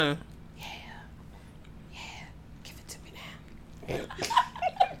Yeah. Give it to me now.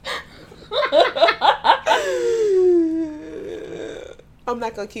 I'm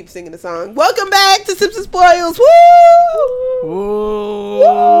not gonna keep singing the song. Welcome back to Sips and Spoils. Woo!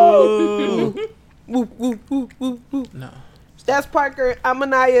 Whoa. Woo, woo, woo, woo, woo. No. That's Parker. I'm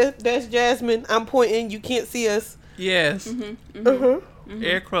Anaya. That's Jasmine. I'm pointing. You can't see us. Yes.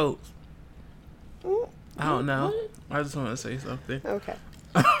 Air quotes. I don't know. I just want to say something. Okay.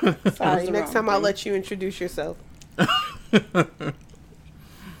 Sorry. Next time I'll let you introduce yourself.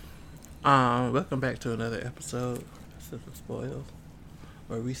 Welcome back to another episode of Sips and Spoils,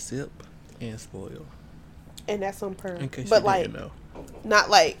 where we sip and spoil. And that's on In case but you like, didn't know. not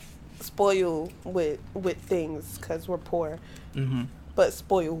like spoil with things because we're poor, Mm-hmm. but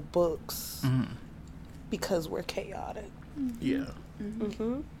spoil books Mm-hmm. because we're chaotic. Yeah.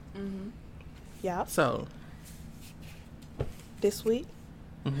 Yeah. So. This week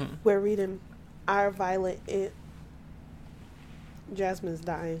Mm-hmm. we're reading Our Violet It. Jasmine's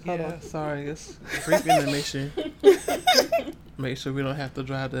dying. Hold on. Sorry. It's creeping to make sure we don't have to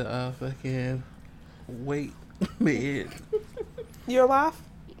drive the fucking weight mid. You're alive?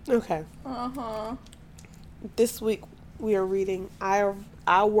 Okay. Uh-huh. This week we are reading Our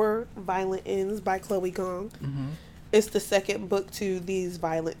Violent Ends by Chloe Gong. Mm-hmm. It's the second book to These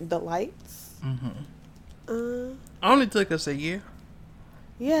Violent Delights. Mm-hmm. Only took us a year.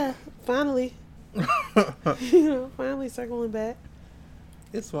 Yeah, finally. Finally circling back.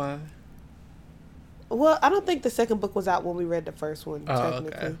 It's fine. Well, I don't think the second book was out when we read the first one, Oh,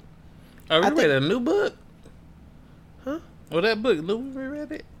 technically. okay. Oh, we I read think- a new book? Huh? Well, that book, new we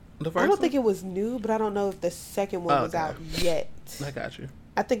read it? The first I don't one? think it was new, but I don't know if the second one was Okay. out yet. I got you.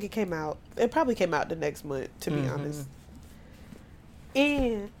 I think it came out. It probably came out the next month, to be honest.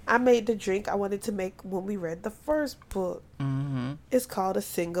 And I made the drink I wanted to make when we read the first book. Mm-hmm. It's called a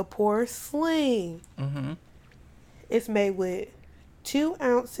Singapore Sling. Mm-hmm. It's made with 2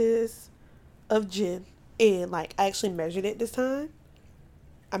 ounces of gin. And, like, I actually measured it this time.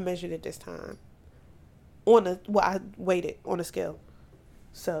 I weighed it on a scale.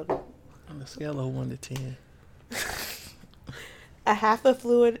 So, On a scale of 1 to 10. a half a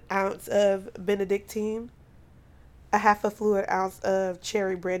fluid ounce of Benedictine, a half a fluid ounce of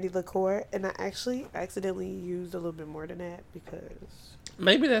cherry brandy liqueur, and I actually accidentally used a little bit more than that because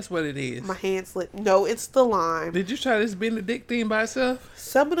Maybe that's what it is. my hand slipped. No, it's the lime. Did you try this Benedictine by itself?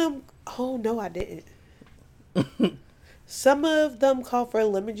 Some of them, oh no, I didn't. Some of them call for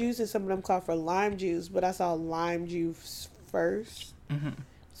lemon juice and some of them call for lime juice, but I saw lime juice first. Mm-hmm.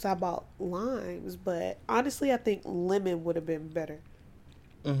 So I bought limes, but honestly, I think lemon would have been better.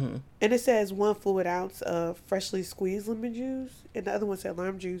 Mm-hmm. And it says 1 fluid ounce of freshly squeezed lemon juice, and the other one said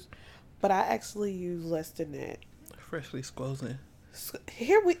lime juice, but I actually use less than that. Freshly squozen.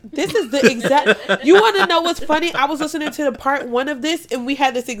 This is the exact, you want to know what's funny? I was listening to the part 1 of this, and we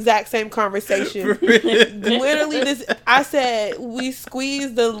had this exact same conversation. Literally, I said, we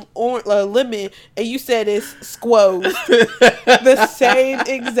squeezed the lemon, and you said it's squozed. The same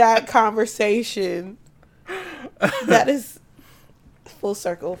exact conversation. That is full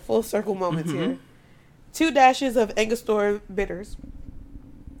circle moments here. 2 dashes of Angostura bitters.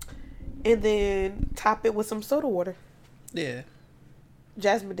 And then top it with some soda water. Yeah.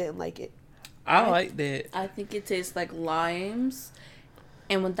 Jasmine didn't like it. I like that. I think it tastes like limes.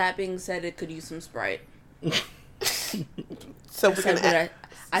 And with that being said, it could use some Sprite. So we're gonna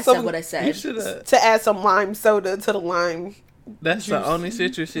I said what I said. You should have. to add some lime soda to the lime. That's the only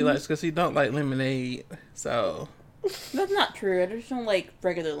citrus she likes because she don't like lemonade. So That's not true. I just don't like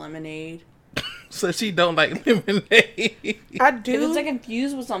regular lemonade. she don't like lemonade. I If do. it's like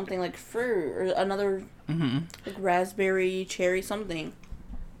infused with something like fruit or another like raspberry, cherry, something.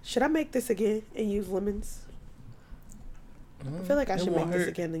 Should I make this again and use lemons? I feel like I It should won't make this hurt.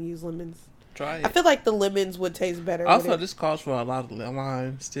 again and use lemons. Try it. I feel like the lemons would taste better. with Also, it. this calls for a lot of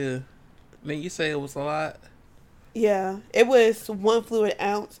limes too. Then you say it was a lot. Yeah, it was 1 fluid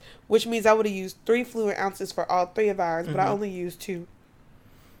ounce, which means I would have used 3 fluid ounces for all 3 of ours, but I only used 2.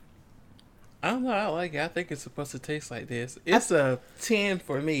 I don't know. I like it. I think it's supposed to taste like this. It's a 10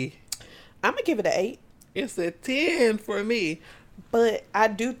 for me. I'm gonna give it an 8, It's a 10 for me. but I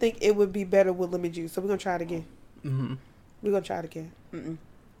do think it would be better with lemon juice. So we're gonna try it again. Mm-hmm. We're gonna try it again.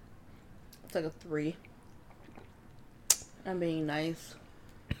 It's like a 3. I'm being nice.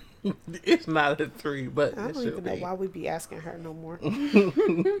 It's not a 3, but I it don't should even know be. why we be asking her no more.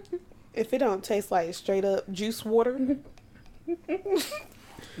 If it don't taste like straight up juice water,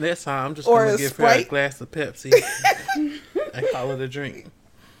 Next time, I'm just Or going a to give her a Sprite. glass of Pepsi and call it a drink.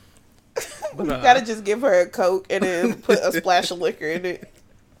 But, you gotta just give her a Coke and then put a splash of liquor in it.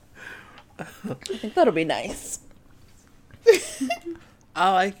 I think that'll be nice.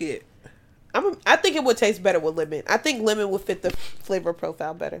 I like it. I think it would taste better with lemon. I think lemon would fit the flavor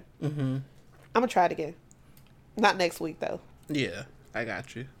profile better. Mm-hmm. I'm gonna try it again. Not next week though. Yeah, I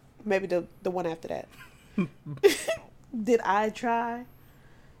got you. Maybe the one after that. Did I try?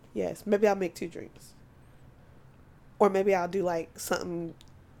 Yes. Maybe I'll make 2 drinks. Or maybe I'll do like something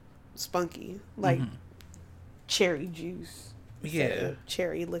spunky, like cherry juice. Yeah.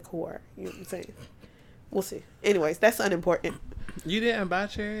 Cherry liqueur. You know what I'm saying? We'll see. Anyways, that's unimportant. You didn't buy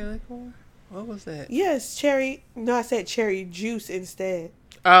cherry liqueur? What was that? Yes, cherry. No, I said cherry juice instead.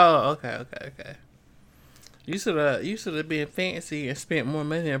 Oh, okay. You should have been fancy and spent more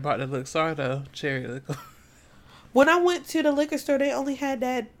money and bought the Luxardo cherry liqueur. When I went to the liquor store, they only had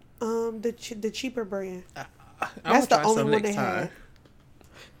that the cheaper brand. That's the only one they had.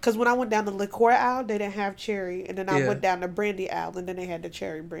 Because when I went down the liqueur aisle, they didn't have cherry, and then I went down the brandy aisle, and then they had the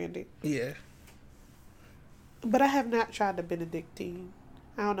cherry brandy. Yeah. But I have not tried the Benedictine.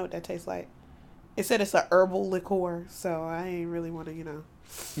 I don't know what that tastes like. It said it's a herbal liqueur, so I ain't really want to,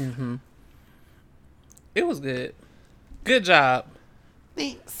 Mm-hmm. It was good. Good job.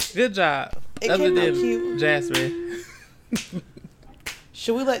 Thanks. Good job. It Other came out than cute. Jasmine.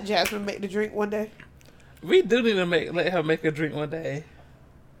 Should we let Jasmine make the drink one day? We do need to let her make a drink one day.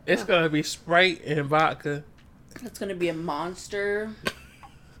 It's gonna be Sprite and vodka. It's gonna be a Monster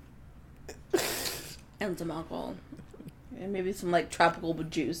and some alcohol, and maybe some like tropical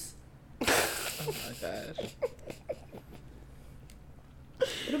juice. Oh my gosh.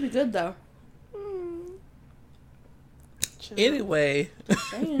 It'll be good though. Anyway.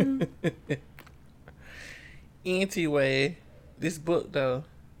 Saying. Anyway, this book though,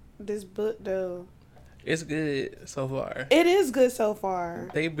 it's good so far. It is good so far.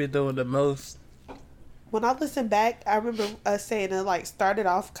 They've been doing the most. When I listen back, I remember us saying it like started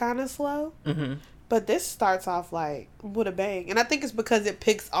off kind of slow, but this starts off like with a bang, and I think it's because it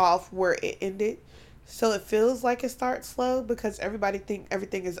picks off where it ended, so it feels like it starts slow because everybody think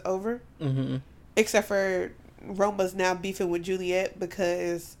everything is over, except for Roma's now beefing with Juliet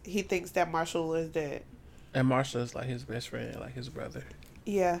because he thinks that Marshall is dead, and Marshall is like his best friend, like his brother.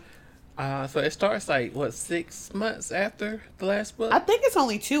 Yeah. So it starts like what 6 months after the last book. I think it's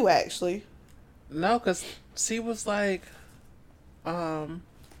only 2 actually. No, because she was like,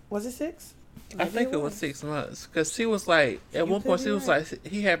 Was it 6? I think it was 6 months. Because she was like, at one point, she was right. like,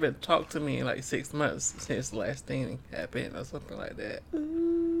 he haven't talked to me in like 6 months since the last thing happened or something like that.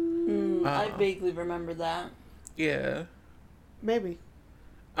 I vaguely remember that. Yeah. Maybe.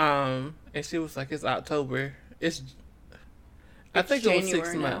 And she was like, it's October. I think it was 6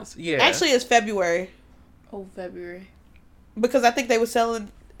 January now. months. Yeah. Actually, it's February Oh, February. because I think they were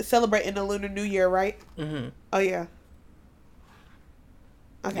celebrating the Lunar New Year, right? Mm-hmm. Oh yeah.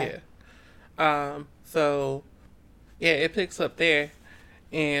 Okay. Yeah. So, yeah, it picks up there.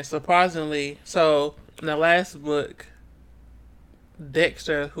 And surprisingly, so in the last book,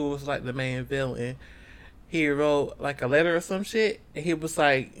 Dexter, who was like the main villain, he wrote like a letter or some shit. And he was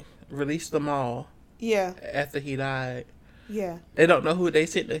like, release them all. Yeah. After he died. Yeah. They don't know who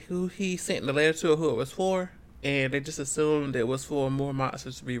he sent the letter to or who it was for. And they just assumed it was for more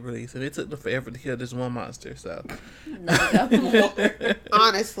monsters to be released. And it took them forever to kill this one monster, so.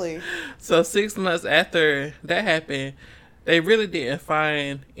 Honestly. So 6 months after that happened, they really didn't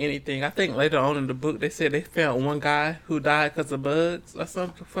find anything. I think later on in the book, they said they found one guy who died because of bugs or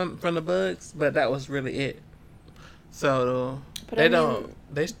something from the bugs. But that was really it. So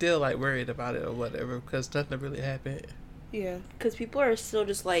they still like worried about it or whatever because nothing really happened. Yeah. Because people are still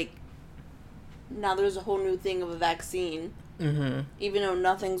just like, now there's a whole new thing of a vaccine. Mm-hmm. Even though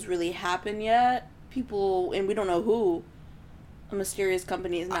nothing's really happened yet, people, and we don't know who, a mysterious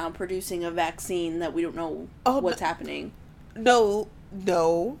company is now producing a vaccine that we don't know what's happening. No.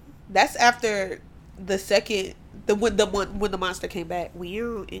 That's after the second, when the monster came back. We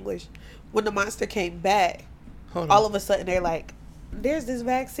English. When the monster came back, all of a sudden they're like, there's this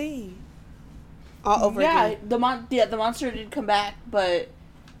vaccine. All over again. The monster did come back, but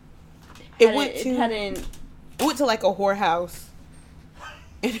it went to like a whorehouse,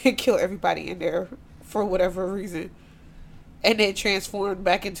 and it killed everybody in there for whatever reason, and it transformed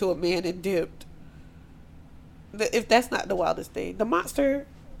back into a man and dipped. If that's not the wildest thing, the monster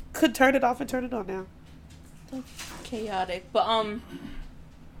could turn it off and turn it on now. That's chaotic, but I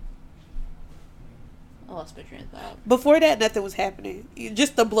lost my train of thought. Before that, nothing was happening.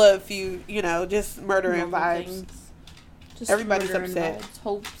 Just the blood feud, just murder and Normal vibes. things. Just Everybody's murder and upset. vibes,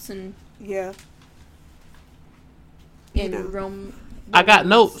 hopes and Yeah. Rome. I got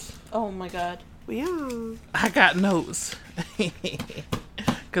notes. Oh my god. Yeah. I got notes.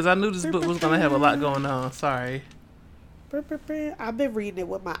 because I knew this book was gonna have a lot going on. Sorry. I've been reading it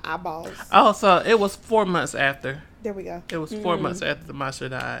with my eyeballs. Oh, so it was 4 months after. There we go. It was 4 months after the monster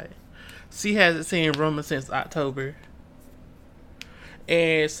died. She hasn't seen Roma since October.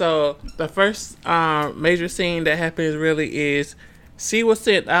 And so the first major scene that happens really is she was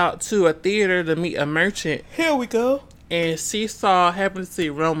sent out to a theater to meet a merchant. Here we go. And she happened to see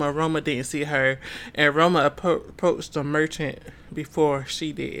Roma. Roma didn't see her. And Roma approached the merchant before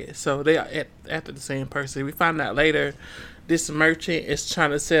she did. So they are after the same person. We find out later this merchant is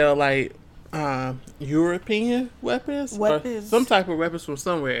trying to sell like European weapons. Or some type of weapons from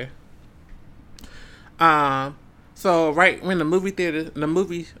somewhere. So right when the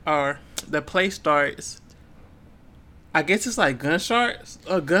play starts, I guess it's like gunshots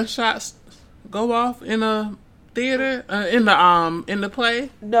go off in a theater in the play.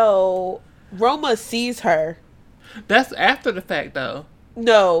 No, Roma sees her. That's after the fact, though.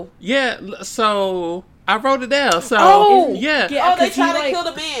 No. Yeah. So I wrote it down. So yeah. Oh, they tried to kill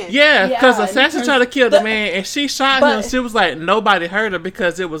the man. Yeah, because assassin tried to kill the man, and she shot him. She was like, nobody heard her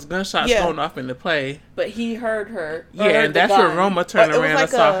because it was gunshots going off in the play. But he heard her. Yeah, and that's where Roma turned around and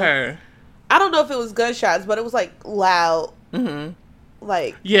saw her. I don't know if it was gunshots, but it was like loud. Mm-hmm.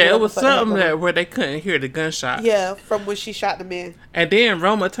 Like it was something where they couldn't hear the gunshots. Yeah, from when she shot the man. And then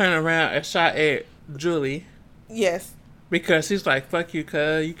Roma turned around and shot at Julie. Yes. Because she's like, fuck you,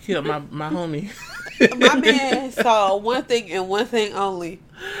 cuz you killed my homie. My man saw one thing and one thing only,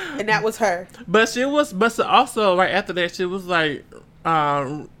 and that was her. But also right after that, she was like,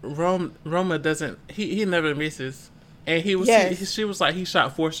 Roma doesn't, he never misses. And she was like, he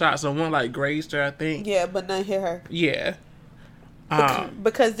shot 4 shots and one like grazed her, I think. Yeah, but none hit her. Yeah.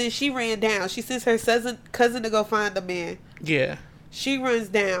 Because then she ran down. She sends her cousin to go find the man. Yeah. She runs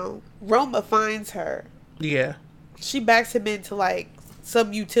down. Roma finds her. Yeah. She backs him into like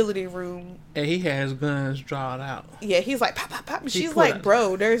some utility room. And he has guns drawn out. Yeah, he's like, pop, pop, pop. She's like,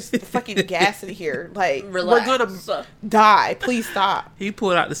 bro, there's fucking gas in here. Like, relax. We're gonna die. Please stop. He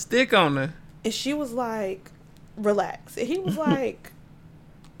pulled out the stick on her. And she was like, relax. And he was like,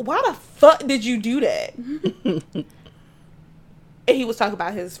 why the fuck did you do that? And he was talking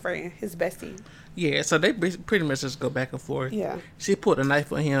about his friend, his bestie. Yeah, so they pretty much just go back and forth. Yeah. She pulled a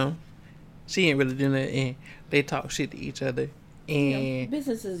knife on him. She ain't really doing that, and they talk shit to each other. And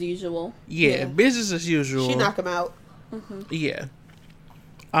business as usual. Yeah, business as usual. She knocked him out. Mm-hmm. Yeah.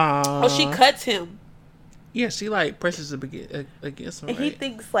 She cuts him. Yeah, she like presses it against him. And he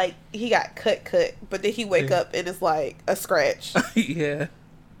thinks like he got cut, but then he wake up and it's like a scratch. Yeah.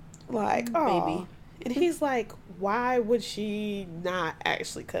 Like, oh, baby. And he's like, why would she not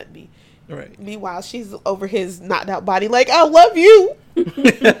actually cut me? Right. Meanwhile, she's over his knocked out body like, I love you.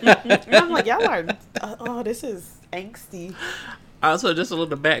 And I'm like, y'all are, this is angsty. Also, just a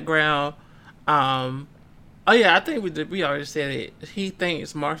little background. Oh yeah, I think we already said it. He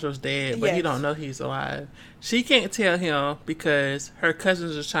thinks Marshall's dead, but he don't know he's alive. She can't tell him because her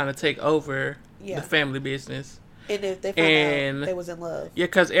cousins are trying to take over the family business. And if they find out they was in love. Yeah,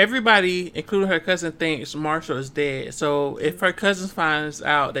 because everybody, including her cousin, thinks Marshall is dead. So if her cousin finds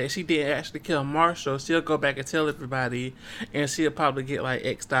out that she didn't actually kill Marshall, she'll go back and tell everybody, and she'll probably get like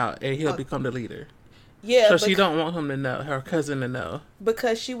X'd out, and he'll become the leader. Yeah. So she don't want him to know, her cousin to know.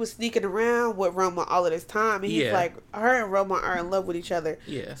 Because she was sneaking around with Roma all of this time, and he's like, her and Roma are in love with each other.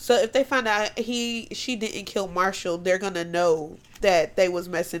 Yeah. So if they find out she didn't kill Marshall, they're gonna know that they was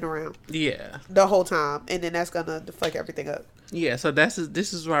messing around. Yeah. The whole time, and then that's gonna fuck everything up. Yeah. So this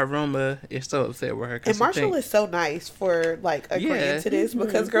is why Roma is so upset with her. And Marshall is so nice for like agreeing to this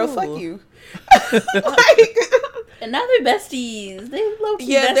because girl, fuck you. And now they're besties. They low key besties.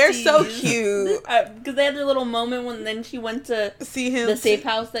 Yeah, they're so cute. Because they had their little moment when then she went to see him, the safe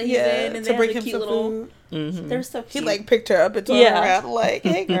house that he's in, and to they bring had him cute some little. Food. Mm-hmm. They're so cute. He like picked her up and told her around like,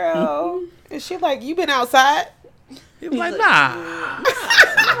 "Hey, girl," and she like, "You been outside?" He was like, "Nah,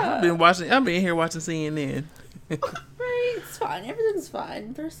 I've been here watching CNN." Right, it's fine. Everything's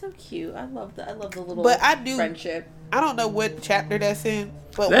fine. They're so cute. I love the little. But friendship. I don't know what chapter that's in,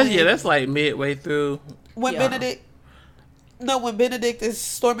 but that's like midway through. When Benedict is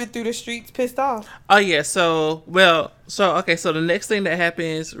storming through the streets pissed off. Oh yeah, so the next thing that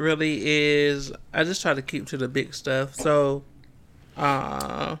happens really is I just try to keep to the big stuff. So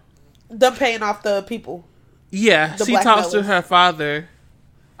them paying off the people. Yeah, she talks to her father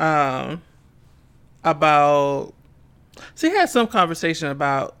about she had some conversation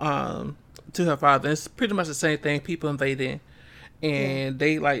about to her father. It's pretty much the same thing, people invading and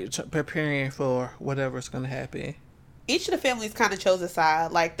they like preparing for whatever's gonna happen. Each of the families kind of chose a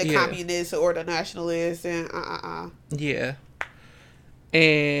side, like the communists or the nationalists, and Yeah.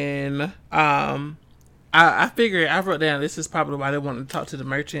 And I figured, I wrote down this is probably why they wanted to talk to the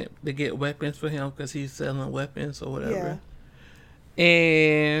merchant to get weapons for him, because he's selling weapons or whatever. Yeah.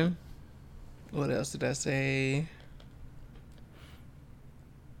 And what else did I say?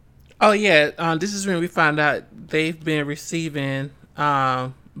 Oh yeah, this is when we found out they've been receiving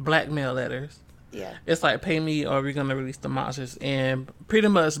blackmail letters. Yeah. It's like, pay me or we're gonna release the monsters, and pretty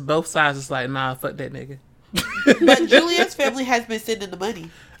much both sides is like, nah, fuck that nigga. But Juliet's family has been sending the money.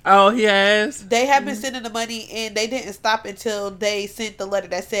 Oh, he has? They have been sending the money, and they didn't stop until they sent the letter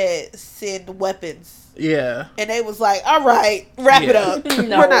that said, send weapons. Yeah. And they was like, all right, wrap it up.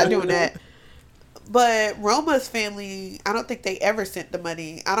 No. We're not doing that. But Roma's family, I don't think they ever sent the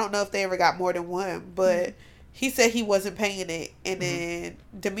money. I don't know if they ever got more than one, but he said he wasn't paying it. And then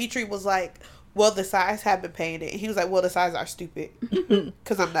Dimitri was like, well, the sides have been paying it. And he was like, well, the sides are stupid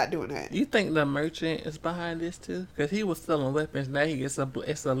because I'm not doing that. You think the merchant is behind this too? Because he was selling weapons. Now he gets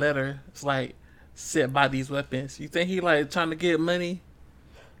it's a letter. It's like, sit by these weapons. You think he like trying to get money?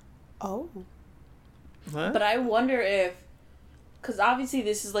 Oh. What? But I wonder if, because obviously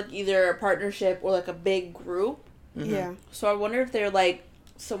this is like either a partnership or like a big group. Mm-hmm. Yeah. So I wonder if they're like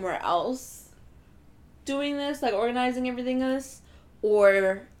somewhere else doing this, like organizing everything this.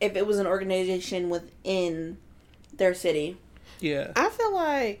 Or if it was an organization within their city. Yeah. I feel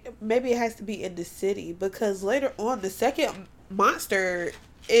like maybe it has to be in the city, because later on, the second monster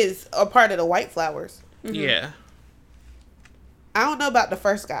is a part of the White Flowers. Mm-hmm. Yeah. I don't know about the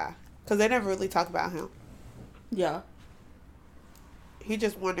first guy, because they never really talk about him. Yeah. He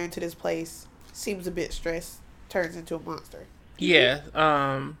just wandered into this place, seems a bit stressed, turns into a monster. Yeah.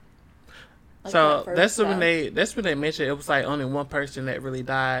 Like so that's when they mentioned it was like only one person that really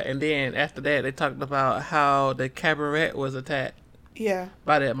died, and then after that they talked about how the cabaret was attacked. Yeah.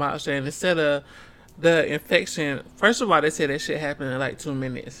 By that monster, and instead of the infection, first of all they said that shit happened in like 2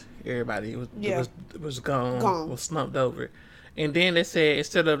 minutes. Everybody was gone, was slumped over, and then they said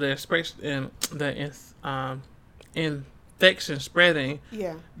instead of the infection spreading,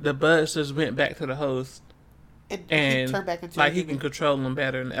 the bugs just went back to the host. And he turned back into like he can control them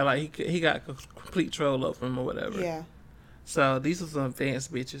better, and like he got complete control over them or whatever. Yeah. So these are some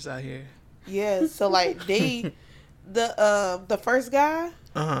advanced bitches out here. Yeah. So like the first guy,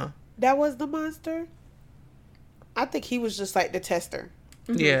 that was the monster. I think he was just like the tester.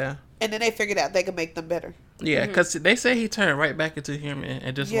 Mm-hmm. Yeah. And then they figured out they could make them better. Yeah, because they say he turned right back into human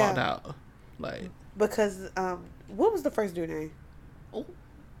and just walked out. Like because what was the first dude name? Oh,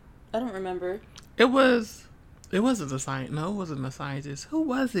 I don't remember. It wasn't a scientist. No, it wasn't a scientist. Who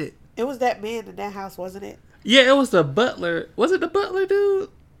was it? It was that man in that house, wasn't it? Yeah, it was the butler. Was it the butler dude?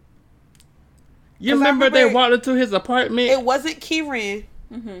 You remember they walked into his apartment? It wasn't Kieran.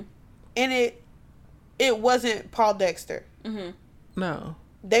 Mm-hmm. And it wasn't Paul Dexter. Mm-hmm. No.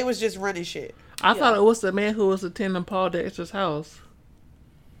 They was just running shit. I thought it was the man who was attending Paul Dexter's house.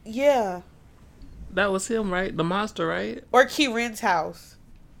 Yeah. That was him, right? The monster, right? Or Kieran's house.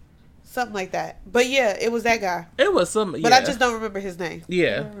 Something like that. But yeah, it was that guy. It was some. But I just don't remember his name. Yeah.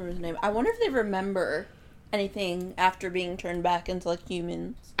 I don't remember his name. I wonder if they remember anything after being turned back into like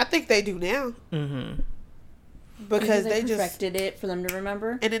humans. I think they do now. Mm-hmm. Because they perfected it for them to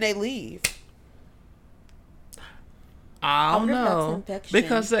remember. And then they leave. I don't know.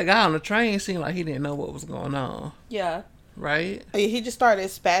 Because that guy on the train seemed like he didn't know what was going on. Yeah. Right? He just started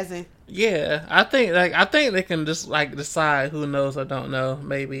spazzing. Yeah. I think they can just like decide who knows or don't know,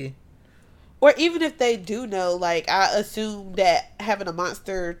 maybe. Or even if they do know, like, I assume that having a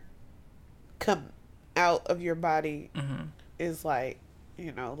monster come out of your body is, like,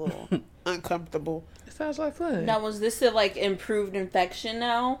 you know, a little uncomfortable. It sounds like fun. Now, was this a, like, improved infection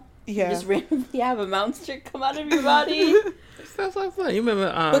now? Yeah. You just randomly have a monster come out of your body? It sounds like fun. You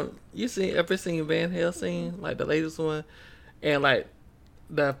remember, ever seen Van Helsing, like, the latest one? And, like,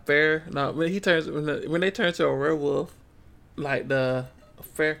 when they turn to a werewolf, like, the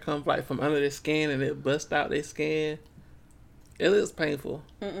fur comes like from under their skin and it busts out their skin. It looks painful.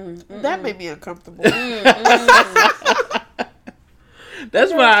 That made me uncomfortable. That's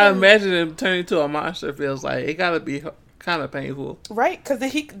why I imagine him turning into a monster feels like. It gotta be kind of painful, right? Because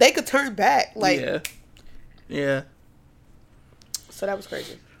they could turn back, like yeah. So that was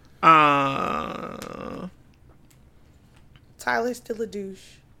crazy. Tyler's still a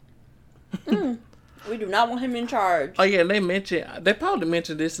douche. We do not want him in charge. Oh yeah, they probably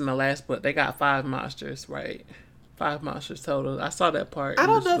mentioned this in the last book. They got 5 monsters, right? 5 monsters total. I saw that part. I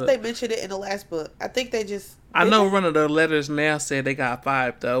don't know if they mentioned it in the last book. I think they just. I know one of the letters now said they got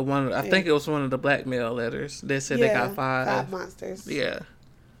 5 though. I think it was one of the blackmail letters. They said they got 5. 5 monsters. Yeah.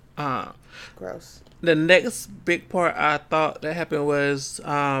 Gross. The next big part I thought that happened was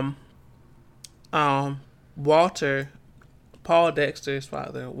Walter, Paul Dexter's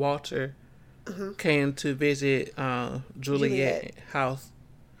father, Walter, came to visit Juliet's house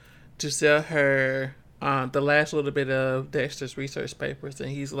to sell her the last little bit of Dexter's research papers, and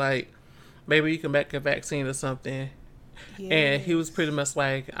he's like, maybe you can make a vaccine or something. Yes. And he was pretty much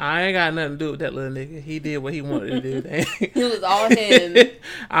like, I ain't got nothing to do with that little nigga. He did what he wanted to do. He was all him.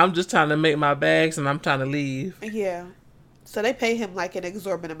 I'm just trying to make my bags and I'm trying to leave. Yeah. So they pay him like an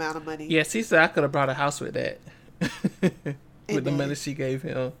exorbitant amount of money. Yes, he said I could have brought a house with that. With the money she gave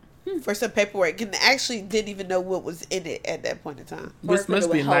him. For some paperwork, and actually didn't even know what was in it at that point in time. Which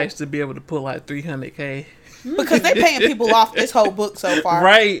must be nice to be able to put like $300K. Because they're paying people off this whole book so far.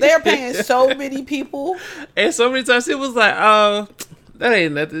 Right. They're paying so many people. And so many times it was like, oh, that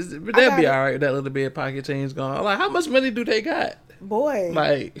ain't nothing. They'll be all right with that little bit of pocket change going on. Like, how much money do they got? Boy.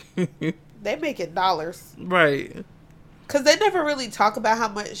 Like. They making dollars. Right. Because they never really talk about how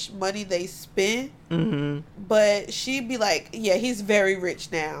much money they spend. Mm-hmm. But she'd be like, yeah, he's very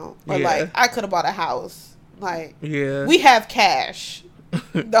rich now. Or like, I could have bought a house. Like, yeah, we have cash.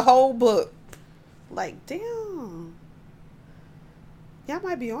 The whole book. Like, damn. Y'all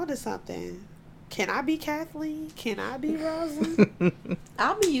might be onto something. Can I be Kathleen? Can I be Rosalind?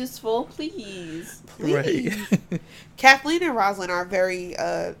 I'll be useful, please. Please. Right. Kathleen and Rosalind are very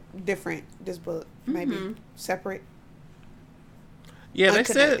different, this book. Maybe separate. Yeah,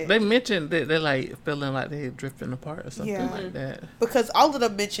 they mentioned that they're like feeling like they're drifting apart or something like that. Because all of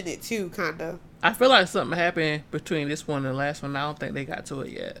them mention it too, kind of. I feel like something happened between this one and the last one. I don't think they got to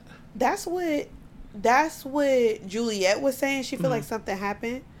it yet. That's what Juliet was saying. She feel like something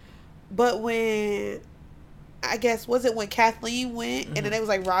happened. But when, I guess, was it when Kathleen went and then it was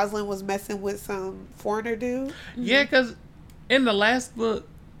like Rosalind was messing with some foreigner dude? Yeah, because in the last book,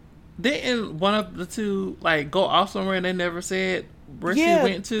 didn't one of the two like go off somewhere and they never said where she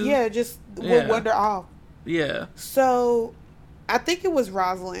went to? Yeah, just would wander off. Yeah. So I think it was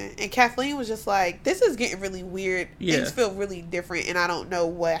Rosalind, and Kathleen was just like, this is getting really weird. Yeah. Things feel really different, and I don't know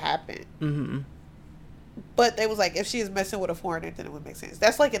what happened. Mm-hmm. But they was like, if she is messing with a foreigner, then it would make sense.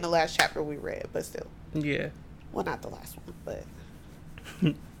 That's like in the last chapter we read, but still. Yeah. Well, not the last one,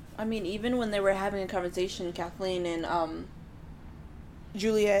 but. I mean, even when they were having a conversation, Kathleen and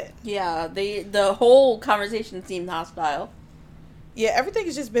Juliet. Yeah, the whole conversation seemed hostile. Yeah, everything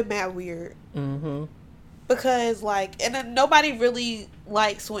has just been mad weird. Mm-hmm. Because, like, and then nobody really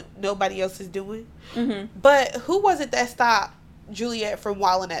likes what nobody else is doing. Mm-hmm. But who was it that stopped Juliet from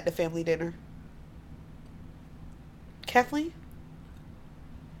wilding at the family dinner? Kathleen?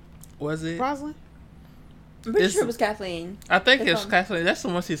 Was it? Rosalind? I'm pretty sure it was Kathleen. I think it's Kathleen. That's the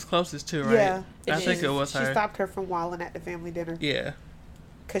one she's closest to, right? Yeah. I think it was her. She stopped her from wilding at the family dinner. Yeah.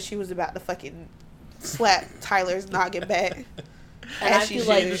 Because she was about to fucking slap Tyler's noggin back. And I feel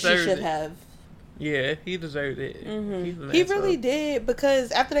like she should have. Yeah, he deserved it. Mm-hmm. He really did,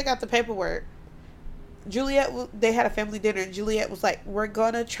 because after they got the paperwork, they had a family dinner, and Juliet was like, we're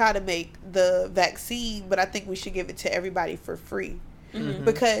gonna try to make the vaccine, but I think we should give it to everybody for free. Mm-hmm.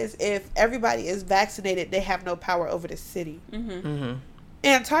 Because if everybody is vaccinated, they have no power over the city. Mm-hmm. Mm-hmm.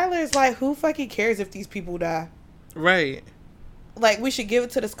 And Tyler's like, who fucking cares if these people die? Right. Like, we should give it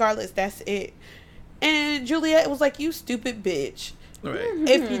to the Scarlets, that's it. And Juliet was like, you stupid bitch. Right. Mm-hmm.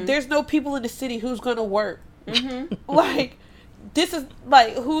 If there's no people in the city, who's gonna work? Mm-hmm. Like, this is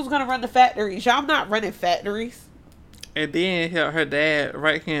like, who's gonna run the factories? Y'all not running factories. And then her dad,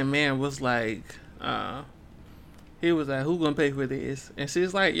 right hand man, was like, he was like, who gonna pay for this? And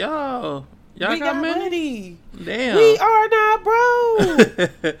she's like, y'all got money? Damn, we are not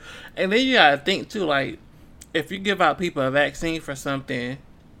broke. And then you gotta think too, like, if you give out people a vaccine for something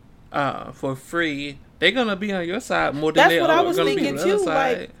for free, they're gonna be on your side more than that's what I was thinking too.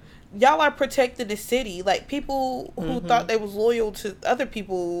 Like, y'all are protecting the city. Like, people who thought they was loyal to other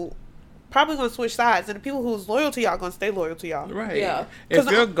people probably gonna switch sides, and the people who's loyal to y'all gonna stay loyal to y'all. Right. Yeah. If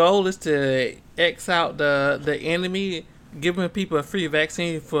your goal is to X out the enemy, giving people a free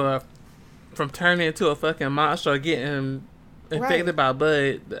vaccine from turning into a fucking monster or getting infected by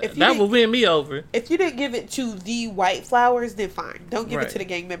Bud, that will win me over. If you didn't give it to the White Flowers, then fine. Don't give it to the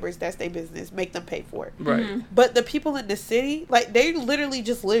gang members. That's their business. Make them pay for it. Right. Mm-hmm. But the people in the city, like, they literally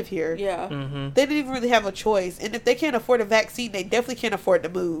just live here. Yeah. Mm-hmm. They didn't even really have a choice. And if they can't afford a vaccine, they definitely can't afford to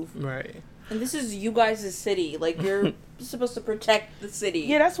move. Right. And this is you guys' city. Like, you're supposed to protect the city.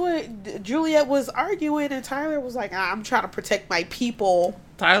 Yeah, that's what Juliet was arguing, and Tyler was like, I'm trying to protect my people.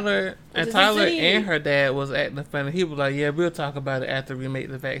 Tyler and her dad was acting funny. He was like, yeah, we'll talk about it after we make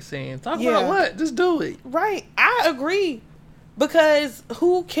the vaccine. Talk about what? Just do it. Right. I agree. Because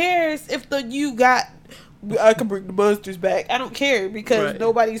who cares if I can bring the monsters back. I don't care because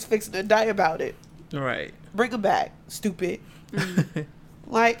nobody's fixing to die about it. Right. Bring them back, stupid.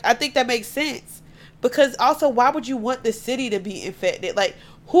 Like, I think that makes sense. Because also, why would you want the city to be infected? Like,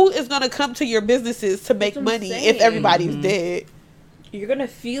 who is going to come to your businesses to make money if everybody's dead? You're going to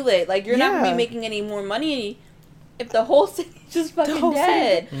feel it. Like, you're not going to be making any more money if the whole city's just fucking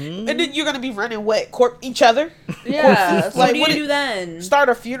dead. And then you're going to be running what? Each other? Yeah. So like, what do you do then? Start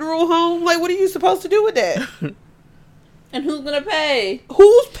a funeral home? Like, what are you supposed to do with that? And who's going to pay?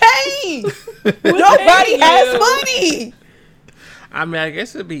 Who's paying? Nobody has money. I mean, I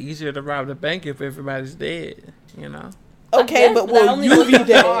guess it'd be easier to rob the bank if everybody's dead, you know? Okay, but will you be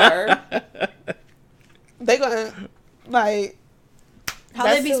dead? They gonna, like... How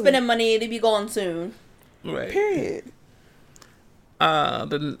they be spending money, they be going soon. Right. Period.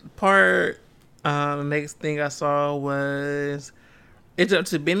 The next thing I saw was... It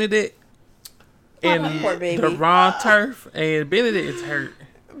jumped to Benedict in the wrong turf, and Benedict is hurt.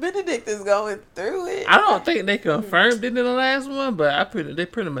 Benedict is going through it. I don't think they confirmed it in the last one, but they're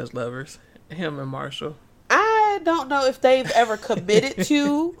pretty much lovers. Him and Marshall. I don't know if they've ever committed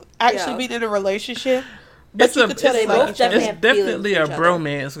to actually being in a relationship. But you could tell they both definitely a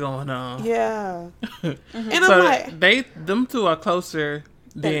bromance going on. Yeah. And so I'm like, them two are closer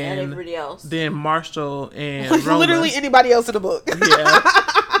than everybody else. Than Marshall and like Roma. Literally anybody else in the book. Yeah.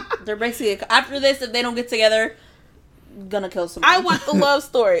 They're basically, after this, if they don't get together, gonna kill somebody. I want the love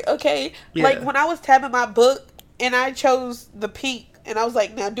story, okay? Yeah. Like, when I was tabbing my book, and I chose the pink, and I was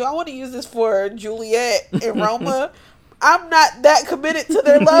like, now, do I want to use this for Juliet and Roma? I'm not that committed to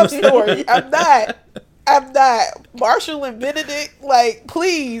their love story. I'm not. Marshall and Benedict, like,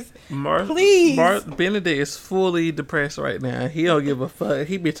 please. Please. Benedict is fully depressed right now. He don't give a fuck.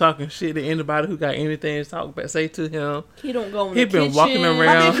 He be talking shit to anybody who got anything to talk about, say to him. He don't go in the kitchen. He been walking around. My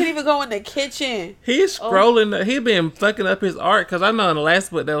man can't even go in the kitchen. He's scrolling. He been fucking up his art, because I know in the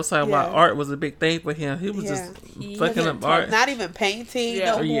last book they was talking about art was a big thing for him. He was just fucking up art. Not even painting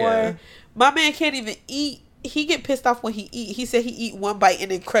no more. My man can't even eat. He get pissed off when he eat. He said he eat one bite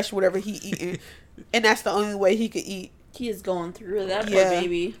and then crush whatever he eating. And that's the only way he could eat. He is going through that poor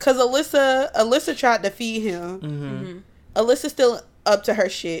baby. Because Alyssa tried to feed him. Alyssa's still up to her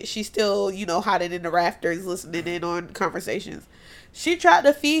shit. She's still, hiding in the rafters, listening in on conversations. She tried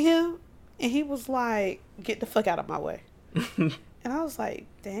to feed him, and he was like, "Get the fuck out of my way." And I was like,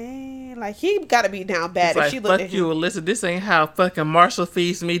 dang, like, he gotta be down bad. If she looked at him. Fuck you, Alyssa. This ain't how fucking Marshall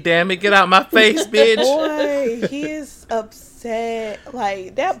feeds me, damn it. Get out my face, bitch. Boy, he is upset.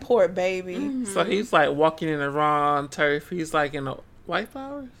 Like, that poor baby. So he's like walking in the wrong turf. He's like in the White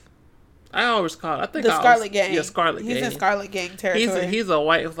Flowers. I always call it. I think the Scarlet Gang. Yeah, Scarlet Gang. He's in Scarlet Gang territory. He's a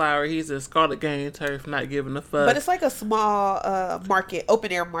White Flower. He's a Scarlet Gang turf, not giving a fuck. But it's like a small market,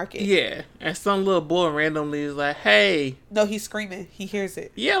 open air market. Yeah, and some little boy randomly is like, "Hey!" No, he's screaming. He hears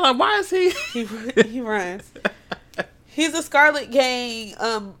it. Yeah, like why is he? He runs. He's a Scarlet Gang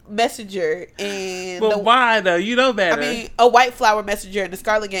messenger, and but why though? You know better. I mean, a White Flower messenger, and the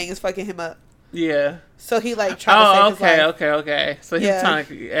Scarlet Gang is fucking him up. Yeah. So he like trying to save his life. Okay. So he's trying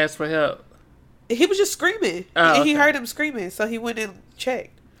to ask for help. He was just screaming. And he heard him screaming, so he went and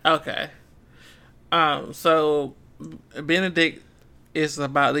checked. Okay. So Benedict is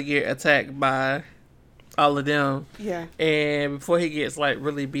about to get attacked by all of them. Yeah. And before he gets like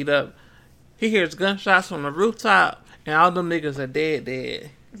really beat up, he hears gunshots from the rooftop, and all them niggas are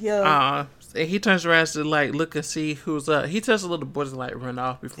dead. Yeah. And he turns around to like look and see who's up. He tells the little boy to like run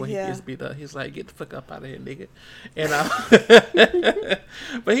off before he gets beat up. He's like, "Get the fuck up out of here, nigga!" And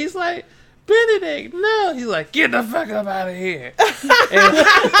but he's like, "Benedict, no!" He's like, "Get the fuck up out of here!"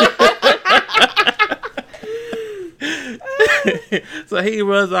 So he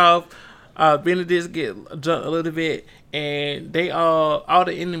runs off. Benedict get jumped a little bit, and they all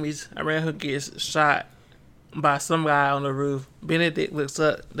the enemies around him gets shot by some guy on the roof. Benedict looks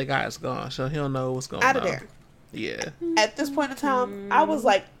up, the guy's gone, so he don't know what's going on. Out of there. Yeah. At this point in time, I was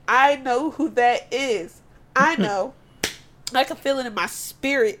like, I know who that is. I know. I can feel it in my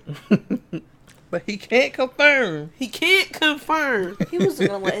spirit. But he can't confirm. He wasn't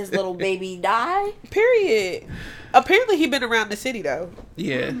gonna let his little baby die. Period. Apparently he been around the city though.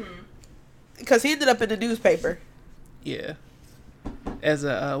 Yeah. Because he ended up in the newspaper. Yeah. As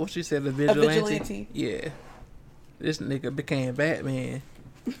a what you said, a vigilante. Yeah. This nigga became Batman.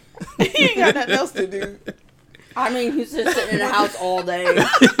 He ain't got nothing else to do. I mean, he's just sitting in the house all day.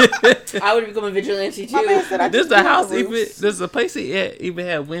 I would become a vigilante too. My man said, does the house does the place he at even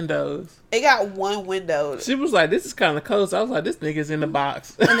have windows? It got one window. She was like, "This is kind of cold." So I was like, "This nigga's in the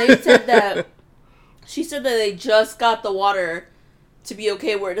box." And they said that She said that they just got the water to be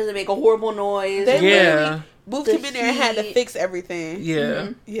okay where it doesn't make a horrible noise. They Yeah. moved him in there and had to fix everything. Yeah.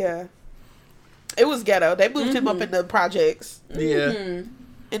 Mm-hmm. Yeah. It was ghetto. They moved him up in the projects. Yeah.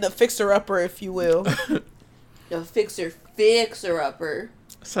 In the fixer-upper, if you will. The fixer-upper.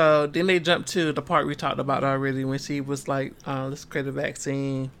 So then they jumped to the part we talked about already when she was like, let's create a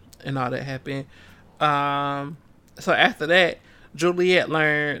vaccine and all that happened. So after that, Juliet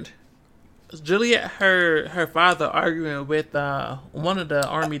heard her father arguing with one of the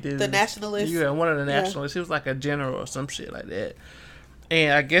army dudes. The nationalists? Yeah, one of the nationalists. He was like a general or some shit like that.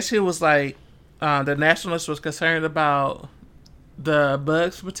 And I guess it was like the nationalist was concerned about the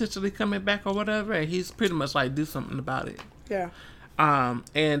bugs potentially coming back or whatever. And he's pretty much like, do something about it. Yeah.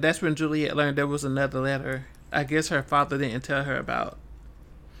 And that's when Juliet learned there was another letter. I guess her father didn't tell her about.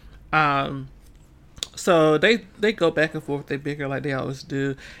 So they go back and forth. They bicker like they always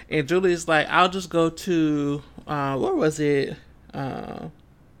do. And Juliet's like, I'll just go to where was it? The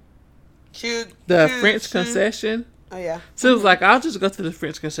French concession. Oh yeah. So it was like, I'll just go to the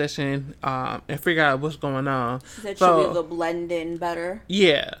French concession and figure out what's going on. She said she'll be able to blend in better.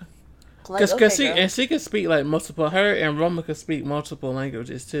 Yeah. Like, Because she could speak like multiple. Her and Roma could speak multiple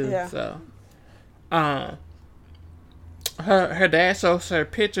languages too. Yeah. So, her dad shows her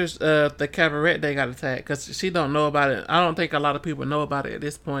pictures of the cabaret they got attacked because she don't know about it. I don't think a lot of people know about it at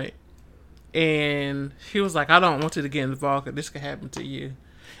this point. And she was like, I don't want you to get involved because this could happen to you.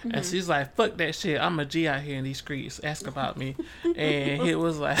 Mm-hmm. And she's like, fuck that shit. I'm a G out here in these streets. Ask about me. And it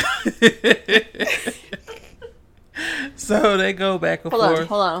was like. So they go back and forth.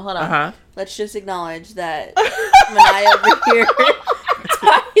 Hold on. Uh-huh. Let's just acknowledge that Manaya over here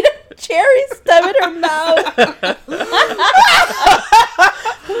tied a cherry stem in her mouth.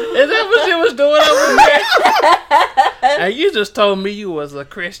 Is that what she was doing over there? And you just told me you was a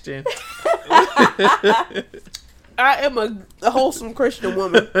Christian. I am a wholesome Christian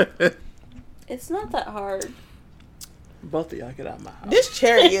woman. It's not that hard. Both of y'all get out of my house. This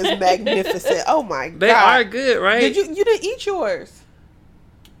cherry is magnificent. Oh my god. They are good, right? You didn't eat yours.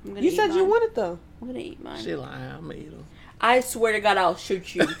 You said you wanted them. I'm gonna eat mine. She lying. I'm gonna eat them. I swear to God, I'll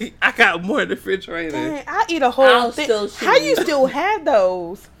shoot you. I got more in the refrigerator. Dang, I eat a whole I'll thing. still shoot How you you. still have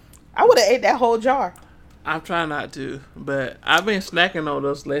those? I would have ate that whole jar. I'm trying not to, but I've been snacking on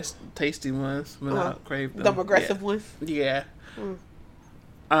those less tasty ones when I crave them. The aggressive ones. Yeah.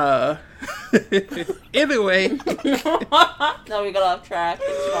 Anyway. No, we got off track.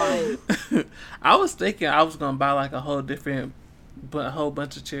 It's fine. I was thinking I was gonna buy like a whole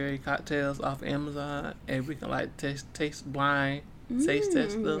bunch of cherry cocktails off Amazon, and we can like taste blind taste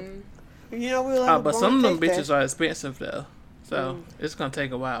test them. You know we like. But some of them bitches are expensive though, so it's gonna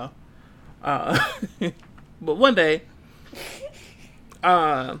take a while. But one day,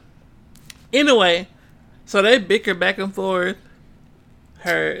 anyway, so they bicker back and forth.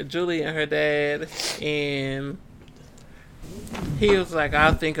 Julie and her dad, and he was like,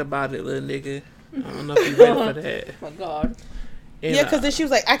 I'll think about it, little nigga. I don't know if you ready for that. Oh my God. And, Yeah, because then she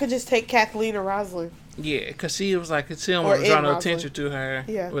was like, I could just take Kathleen or Rosalind. yeah, because she was like, she don't Or want to draw in no Rosalind. attention to her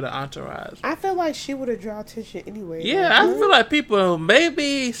with an entourage. I feel like she would have drawn attention anyway. Yeah, I feel like people,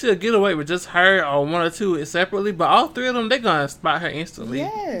 maybe she'll get away with just her or one or two separately, but all three of them, they're going to spot her instantly.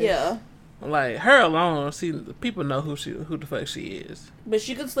 Yeah. Like, her alone, people know who the fuck she is. But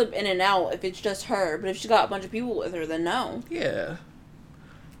she could slip in and out if it's just her. But if she got a bunch of people with her, then no. Yeah.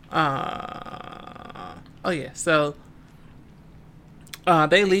 Oh, yeah. So,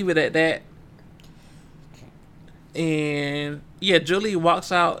 they leave it at that. And, yeah, Julie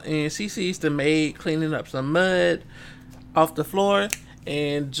walks out and she sees the maid cleaning up some mud off the floor.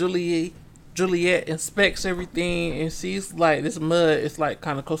 And Juliet inspects everything and sees like this mud is like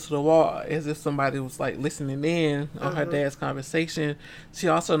kind of close to the wall, as if somebody was like listening in on her dad's conversation. She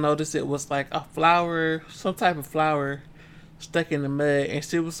also noticed it was like a flower, some type of flower stuck in the mud, and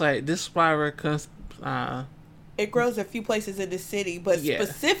she was like, this flower comes it grows a few places in the city, but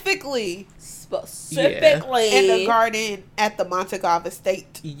specifically in the garden at the Montagava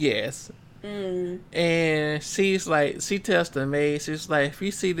Estate. Yes. And she's like, she tells the maid, she's like, if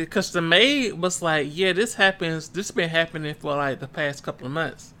you see because the maid was like, yeah, this been happening for like the past couple of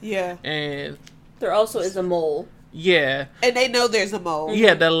months. Yeah. And there also is a mole. Yeah. And they know there's a mole.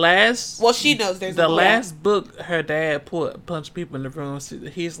 Yeah, she knows there's a mole. The last book her dad put a bunch of people in the room.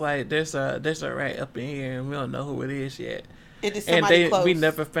 He's like, there's a rat up in here and we don't know who it is yet. And it's somebody close. We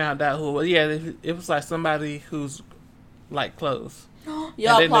never found out who it was. Yeah, it was like somebody who's like close.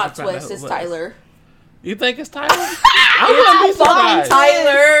 Y'all plot twist is Tyler. You think it's Tyler? I wouldn't be surprised.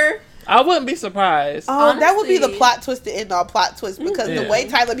 Tyler. I wouldn't be surprised. Oh, that would be the Honestly. plot twist to end all plot twist because the Yeah. way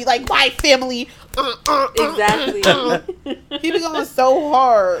Tyler be like, my family. Exactly. He be going so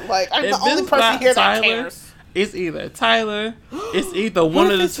hard. Like, I'm If the only it's person not here that Tyler, cares. It's either Tyler, it's either one What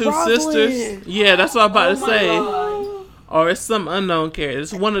of if the it's two Roslyn? sisters. Yeah, that's what I'm about Oh to my say. God. Or it's some unknown character.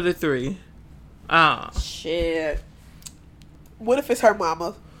 It's one of the three. Shit. What if it's her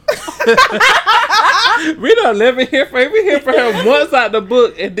mama? We don't never hear from her. We hear from her once out the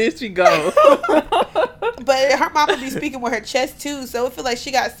book and then she goes. But her mama be speaking with her chest too, so it feel like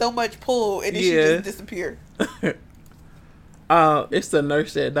she got so much pull and then she Yeah. just disappeared. It's the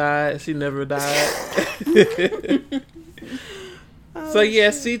nurse that died. She never died. So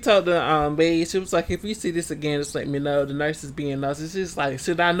yeah, she told the baby, she was like, if you see this again, just let me know. The nurse is being nice. She's just like,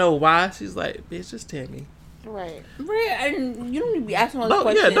 should I know why? She's like, bitch, just tell me. Right. Right, and you don't need to be asking all these No,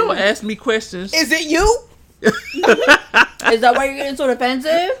 questions. yeah, don't ask me questions. Is it you? Is that why you're getting so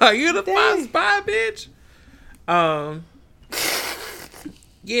defensive? Are you the Dang. spy, bitch?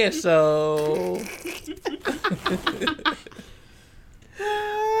 Yeah, so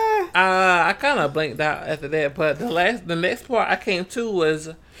I kind of blanked out after that, but the next part I came to was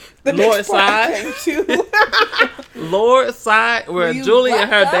The Lord next part I side. came to. Lord's side, where Were you Julie and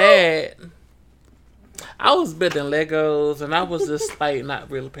her blacked out? dad. I was building Legos and I was just like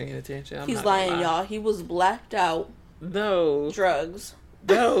not really paying attention. I'm He's not gonna lying, lie. y'all. He was blacked out. No, Drugs.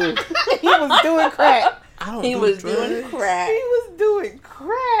 no, He was doing crack. I don't. He do was drugs. doing crack. He was doing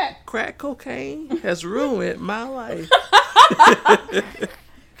crack. Crack cocaine has ruined my life.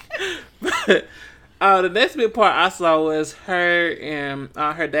 But, the next big part I saw was her and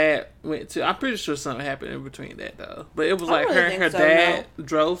her dad went to. I'm pretty sure something happened in between that though. But it was I like really her and think her so, dad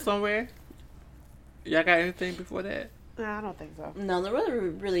drove somewhere. Y'all got anything before that? Nah, I don't think so. No, there was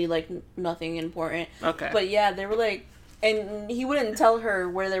really like nothing important. Okay. But yeah, they were like, and he wouldn't tell her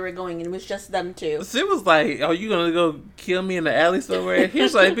where they were going, and it was just them two. She was like, "Oh, you gonna go kill me in the alley somewhere?" He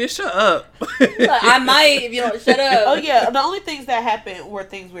was like, "Bitch, shut up." Like, I might if you don't shut up. Oh yeah, the only things that happened were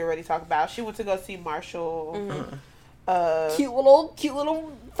things we already talked about. She went to go see Marshall. Mm-hmm. Cute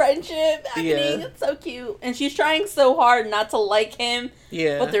little friendship happening. Yeah. It's so cute, and she's trying so hard not to like him,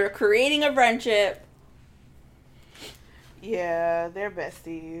 Yeah. but they're creating a friendship. Yeah, they're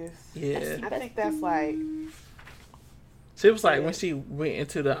besties. Yeah. I think that's like She was like, when she went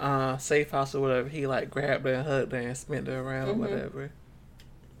into the safe house or whatever, he like grabbed her and hugged her and spent her around or whatever.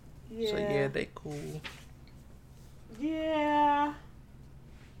 yeah. So yeah, they cool. Yeah.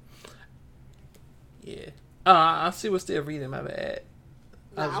 Yeah. I see was still reading, my bad.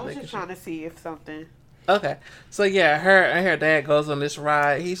 No, I was making just sure. trying to see if something. Okay. So yeah, her and her dad goes on this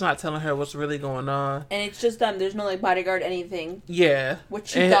ride. He's not telling her what's really going on. And it's just them. There's no like bodyguard, anything. Yeah. Which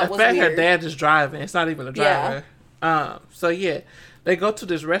she And thought in was fact, her weird. dad is driving. It's not even a driver. So yeah, they go to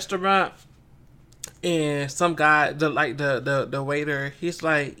this restaurant, and some guy, the waiter, he's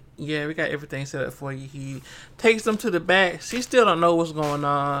like, "Yeah, we got everything set up for you." He takes them to the back. She still don't know what's going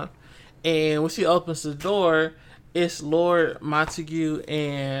on, and when she opens the door, it's Lord Montague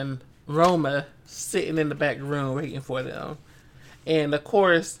and Roma sitting in the back room waiting for them. And of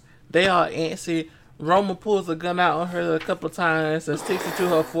course, they all antsy. Roma pulls a gun out on her a couple of times and sticks it to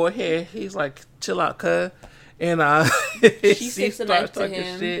her forehead. He's like, "Chill out, cuz." And she sticks a knife to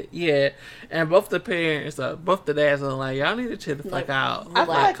him. shit. Yeah. And both the parents, both the dads are like, y'all need to chill the fuck Like, out. I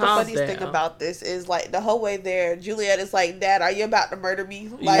feel like the calm funniest thing down. about this is like the whole way there, Juliet is like, "Dad, are you about to murder me?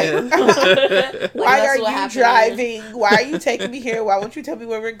 Like, Yeah. why that's are what you happened. driving? Why are you taking me here? Why won't you tell me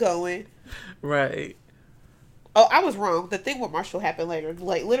where we're going?" Right. Oh, I was wrong. The thing with Marshall happened later.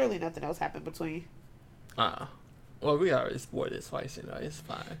 Like literally nothing else happened between. Well, we already spoiled this twice, you know. It's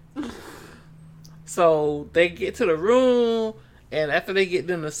fine. So they get to the room, and after they get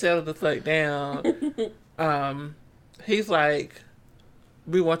them to settle the fuck down, he's like,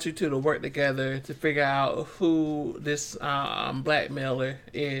 "We want you two to work together to figure out who this blackmailer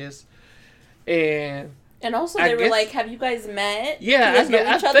is." And And also, I they were guess- like, "Have you guys met? yeah, Do you guys know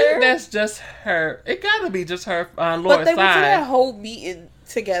I each think other?" that's just her. It gotta be just her on But Lord's they went to that side. whole meeting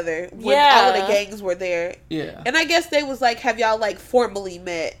together when Yeah. all of the gangs were there, Yeah. and I guess they was like, "Have y'all like formally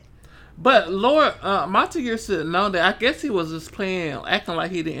met?" But Lord Montague should have known that. I guess he was just playing, acting like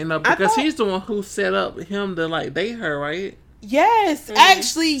he didn't know, I because thought- he's the one who set up him to like date her, right? Yes,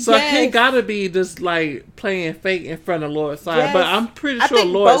 actually, So yes. he gotta be just like playing fake in front of Lord's side. Yes. But I'm pretty I sure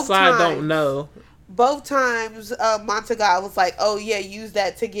think Lord's both side times. don't know. Both times, Montague was like, "Oh yeah, use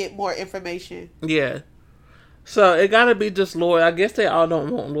that to get more information." Yeah. So it gotta be just Lord. I guess they all don't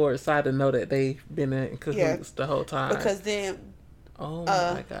want Lord's side to know that they've been in cahoots the whole time. Because then oh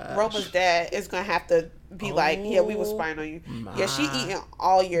my god, Roma's dad is gonna have to be like, yeah, we was spying on you. Yeah, she eating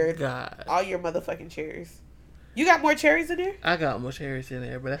all your motherfucking cherries. You got more cherries in there? I got more cherries in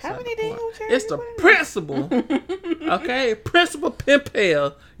there, but that's how not many the point. damn cherries? It's the principal. Okay, Principal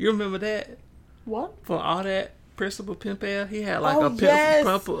Pimpale. You remember that? What? From all that Principal Pimpale, he had like Oh, a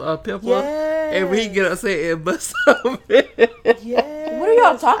pimple, Yes. and when he get upset, it busts open. Yeah. What are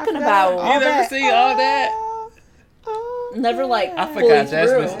y'all talking about? You never see all that? Never like I fully forgot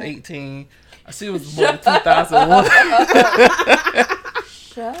through. Jasmine's 18. She was born in 2001.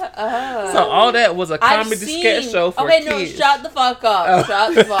 Shut up. So all that was a comedy sketch show for kids. Okay, no, shut the fuck up.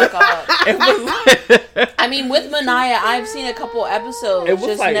 Shut the fuck up. It was like, I mean, with Manaya, I've seen a couple episodes, It was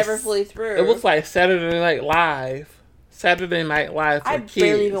just like- never fully through. it was like Saturday Night Live. Saturday Night Live for I kids.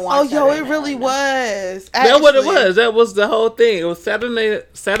 barely even Oh, watched yo, Saturday it really Night. was. That's what it Actually. was. That was the whole thing. It was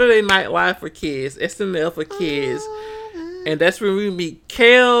Saturday Night Live for kids. SNL for kids. And that's when we meet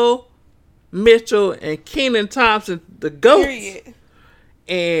Kel, Mitchell, and Kenan Thompson, the GOATs. Period.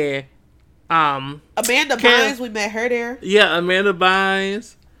 And Amanda Cam- Bynes, we met her there. yeah, Amanda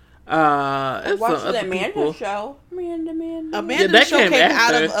Bynes. I And watched some the other Amanda people. show. Amanda. Amanda Yeah, that show came came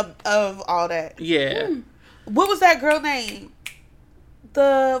out after. of all that. Yeah. What was that girl name?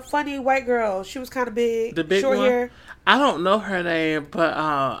 The funny white girl. She was kind of big. The big short one? hair. I don't know her name, but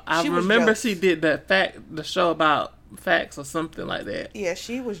I She was remember jokes. she did the show about facts or something like that. Yeah,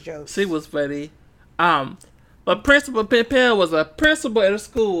 she was jokes. She was funny. But Principal Pimpel was a principal at a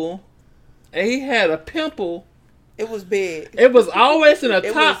school, and he had a pimple. It was big. It was always in the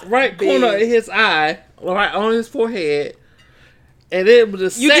It top was right big. corner of his eye, right on his forehead, and it was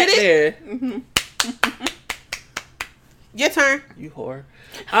just You sat get there. Your turn. You whore.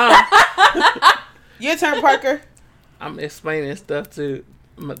 Your turn, Parker. I'm explaining stuff to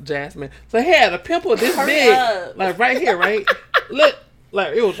Jasmine. So he had a pimple this Hurry big, up. like right here, right? Look,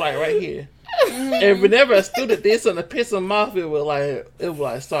 like it was like right here. And whenever a student did something to piss them off, it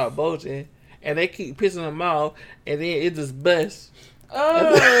would start bulging, and they keep pissing them off, and then it just busts.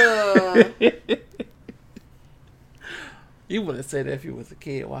 Ugh. You wouldn't say that if you was a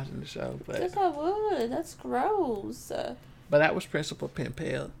kid watching the show, Yes, but I would. That's gross. that was Principal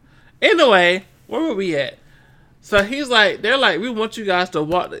Pimpel. Anyway, where were we at? So he's like, they're like, we want you guys to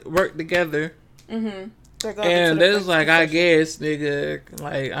work together. Mm-hmm. And there's like, I guess, nigga,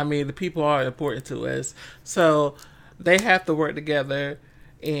 like, I mean, the people are important to us. So they have to work together,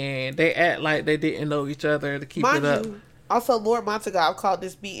 and they act like they didn't know each other to keep Mind it up. you, also Lord Montague called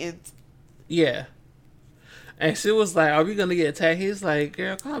this meeting. Yeah. And she was like, are we going to get attacked? He's like,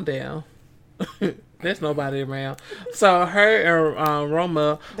 girl, calm down. There's nobody around. So her and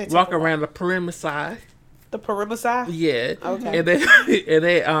Roma They took walk a walk. around the perimeter side. The perimeter side? Yeah. Okay. And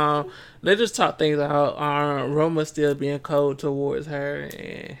they just talk things about Roma still being cold towards her,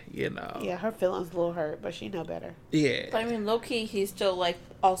 and Yeah, her feelings a little hurt, but she know better. yeah. But I mean, low key, he's still like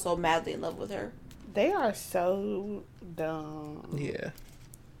also madly in love with her. They are so dumb. Yeah.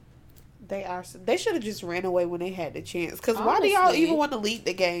 They should have just ran away when they had the chance. Because why do y'all Honestly. even want to lead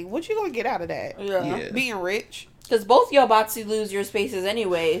the game? What you gonna get out of that? Yeah. Being rich? Because both y'all about to lose your spaces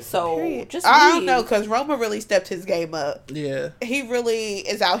anyway, so Period. just I don't leave. know, because Roma really stepped his game up. Yeah. He really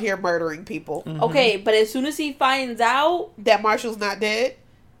is out here murdering people. Okay, but as soon as he finds out, That Marshall's not dead?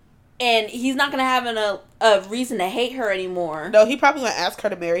 and he's not gonna have a reason to hate her anymore. No, he probably gonna ask her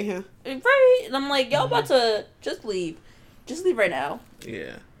to marry him. Right? And I'm like, y'all about to just leave. Just leave right now.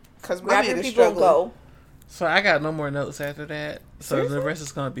 Yeah. Because my Grab man your is people and struggling. go. So I got no more notes after that. So Seriously? the rest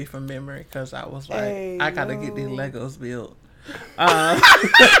is gonna be from memory because I was like, Hey, I gotta get these yo. Legos built.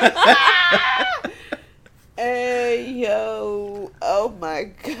 Hey, yo. Oh, my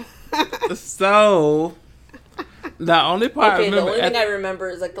God. So the only part Okay, I the remember. only thing I remember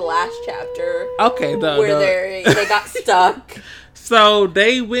is like the last chapter Okay, where they got stuck. So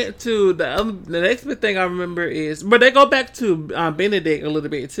they went to the next big thing I remember is, but they go back to Benedict a little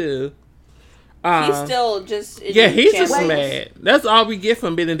bit too. He's still just in he's just shambles. mad. That's all we get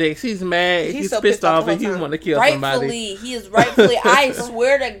from Benedict. He's mad. He's He's so pissed pissed off off, the and he whole time. want to kill Rightfully, somebody. he is rightfully. I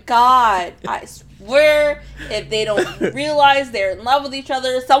swear to God, I swear, if they don't realize they're in love with each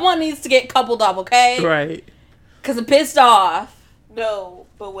other, someone needs to get coupled up, okay? Right. Because I'm pissed off. No,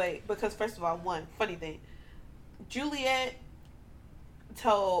 but wait. Because, first of all, one funny thing. Juliet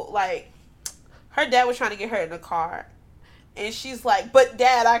told, like, her dad was trying to get her in the car. And she's like, but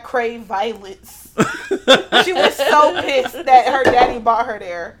Dad, I crave violence. She was so pissed that her daddy bought her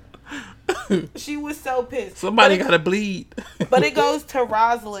there. She was so pissed. Somebody But it- gotta bleed. But it goes to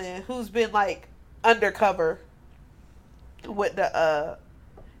Rosalind, who's been like undercover with the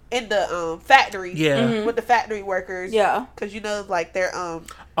in the factory. Yeah. With the factory workers. Yeah. Because, you know, like, they're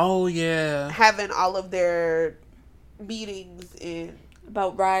Oh, yeah. having all of their meetings and...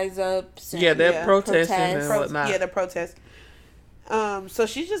 About rise ups. Yeah, they're protesting and whatnot. Yeah, the protest. So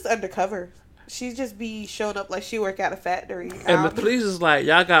she's just undercover. She just be showing up like she work at a factory. And the police is like,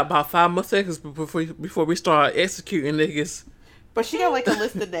 y'all got about 5 more seconds before we start executing niggas. But she got like a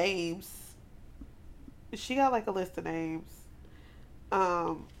list of names. But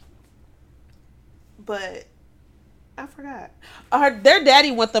I forgot. Their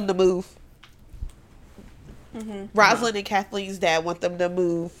daddy want them to move. Rosalind and Kathleen's dad want them to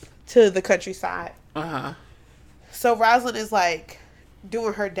move to the countryside. So Rosalind is like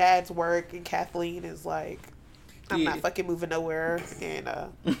doing her dad's work, and Kathleen is like, I'm not fucking moving nowhere. And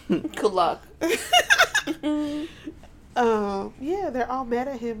good luck. Yeah, they're all mad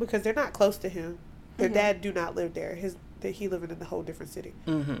at him because they're not close to him. Their dad do not live there. He living in a whole different city.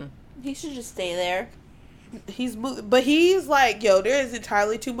 He should just stay there. He's moving, but he's like, yo, there is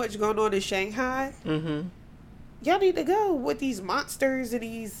entirely too much going on in Shanghai. Y'all need to go with these monsters and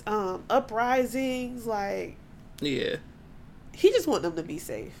these uprisings. Like, Yeah. he just want them to be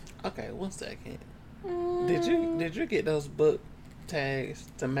safe. Okay, 1 second. Did you get those book tags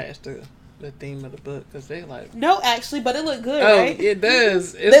to match the theme of the book? Because they like... No, actually, but it look good, Oh, right? it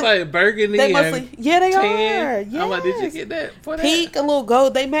does. It's like burgundy They and mostly, yeah, they tan. are. Yes. I'm like, did you get that for that? Pink, a little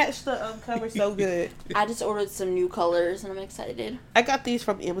gold. They match the cover so good. I just ordered some new colors and I'm excited. I got these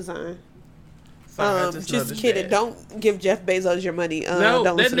from Amazon. Sorry, I Just noticed kidding. that. Don't give Jeff Bezos your money. No, don't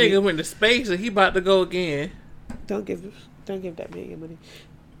that listen to me. nigga went to space and he about to go again. Don't give that man your money.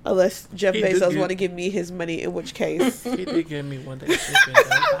 Unless Jeff He did Bezos give- want to give me his money, in which case. He did give me one day shipping.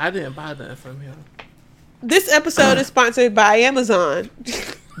 Though. I didn't buy nothing from him. This episode is sponsored by Amazon.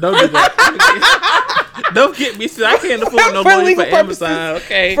 Don't do that. Don't get me started. I can't afford no For money for legal purposes. Amazon.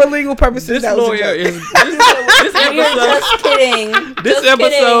 Okay. For legal purposes, This that was a lawyer joke. is this episode. Just kidding. This Just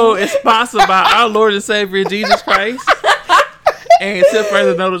episode kidding. is sponsored by our Lord and Savior Jesus Christ. And until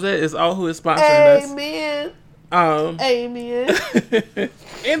further notice, that is all who is sponsoring Amen. us. Amen.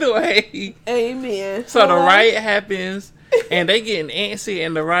 Anyway, Amen. so the riot happens, and they getting antsy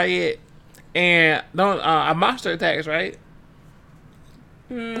in the riot, and don't a monster attacks, right?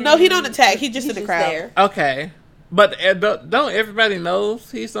 No, he don't attack. He just He's in the just crowd. there. Okay, but don't everybody knows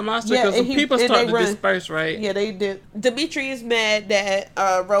he's a monster? Yeah, Because and people and start they to run. disperse, right? Yeah, they did. Dimitri is mad that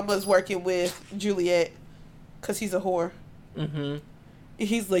Roma's working with Juliet because he's a whore. Mm-hmm. And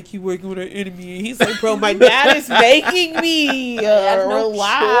he's like, you working with our enemy. And he's like, bro, my dad is making me. I have no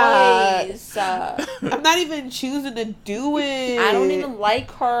relax. choice. I'm not even choosing to do it. I don't even like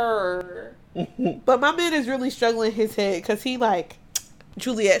her. But my man is really struggling in his head because he like,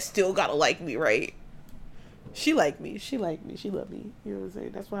 Juliet still gotta like me, right? She like me. She like me. She love me. You know what I'm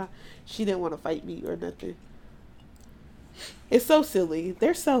saying? That's why she didn't want to fight me or nothing. It's so silly.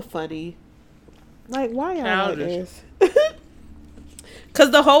 They're so funny. Like, why y'all like this?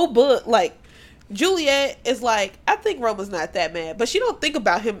 Because the whole book, like, Juliet is like, I think Roma's not that mad, but she don't think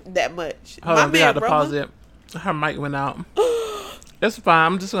about him that much. Hold on, we got to pause it. Her mic went out. That's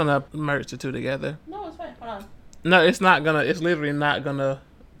fine. I'm just gonna merge the two together. No, it's fine. Hold on. No, it's not gonna. It's literally not gonna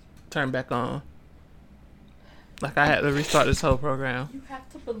turn back on. Like I had to restart this whole program. You have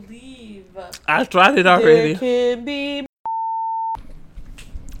to believe. I tried it already. There can be.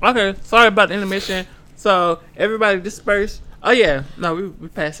 Okay, sorry about the intermission. So everybody dispersed. Oh yeah, no, we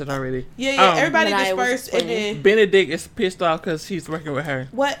passed it already. Yeah. Everybody Benaiah was dispersed, and explaining. then Benedict is pissed off because he's working with her.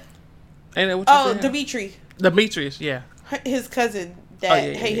 what? Ain't that what you Oh, said? Dimitri, Demetrius, yeah. his cousin that Oh,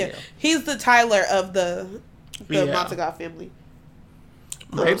 yeah, hate yeah, him. yeah. He's the Tyler of the Yeah. Montague family.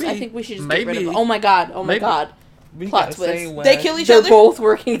 Maybe I think we should just maybe, get rid of. Oh my god! Oh my maybe- god! we plot got the twist. same way. They kill each They're other. both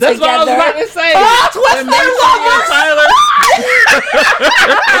working That's what I was together. about to say. Plot twist, Demetrius and Tyler.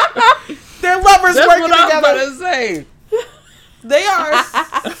 Their lovers That's working what I was together. about to say. They are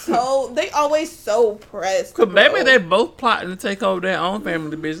so. They always so pressed. Cause maybe bro. they both plotting to take over their own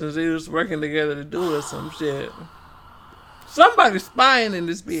family business. They was working together to do it, some shit. Somebody's spying in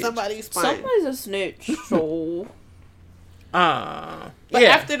this bitch. Somebody's fine. Somebody's a snitch. So But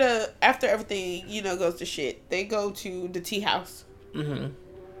yeah. after everything goes to shit, they go to the tea house Mm-hmm.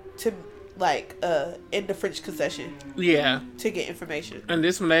 to in the French concession Yeah, to get information. and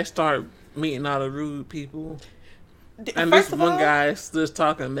this when they start meeting all the rude people. And First this of one all, guy just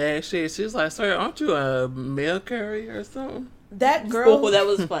talking mad shit. She's like, "Sir, aren't you a mail carrier or something?" that girl, oh, that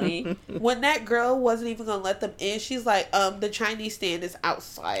was funny. when that girl wasn't even gonna let them in, she's like, the Chinese stand is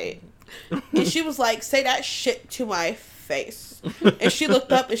outside, and she was like, say that shit to my face, and she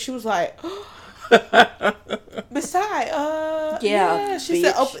looked up and she was like, Masai, Yeah, she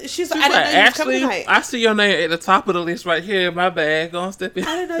said, bitch. she's like, I didn't know you was coming Ashley, tonight. I see your name at the top of the list right here. My bad. Go on, step in.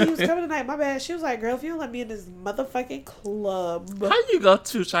 I didn't know you was coming tonight. My bad. She was like, girl, if you don't let me in this motherfucking club. How you go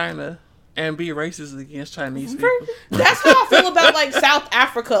to China and be racist against Chinese people? That's how I feel about like South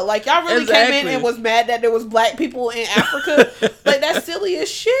Africa. Like y'all really came in Exactly. and was mad that there was black people in Africa. Like that's silly as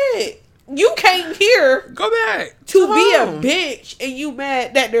shit. You came here Go back to be a home. bitch and you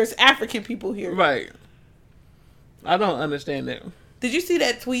mad that there's African people here. Right. I don't understand that. Did you see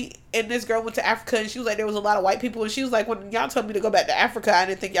that tweet? And this girl went to Africa and she was like, there was a lot of white people. And she was like, when y'all told me to go back to Africa, I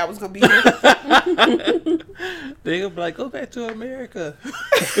didn't think y'all was going to be here. They'll be like, go back to America.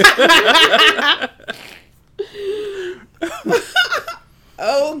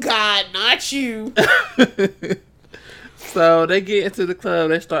 Oh, God, not you. So they get into the club.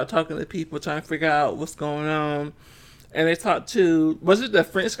 They start talking to people, trying to figure out what's going on. And they talked to, was it the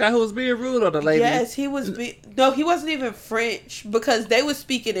French guy who was being rude or the lady? Yes, he was. No, he wasn't even French because they was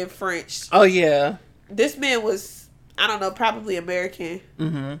speaking in French. Oh, yeah. This man was, I don't know, probably American.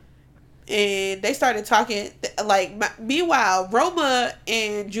 Mm-hmm. And they started talking. Like, meanwhile, Roma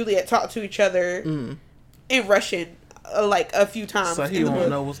and Juliet talked to each other in Russian like a few times. So he won't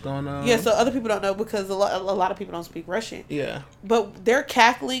know what's going on. Yeah, so other people don't know because a lot of people don't speak Russian. Yeah. But they're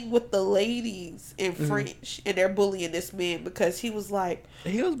cackling with the ladies in French and they're bullying this man because he was like,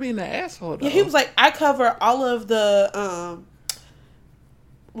 He was being an asshole, though. yeah, he was like, I cover all of the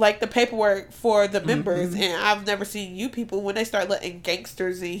like the paperwork for the members and I've never seen you people when they start letting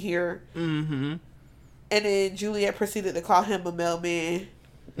gangsters in here. Mm-hmm. And then Juliet proceeded to call him a mailman.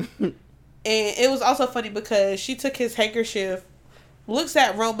 And it was also funny because she took his handkerchief, looks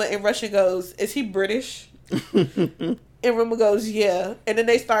at Roma in Russian, goes, is he British? And Roma goes, yeah. And then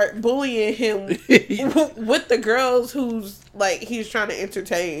they start bullying him with the girls who's like he's trying to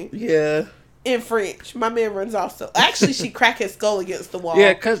entertain Yeah. in French. My man runs off. So actually, she cracked his skull against the wall.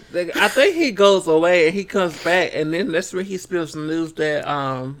 Yeah, because I think he goes away and he comes back, and then that's when he spills the news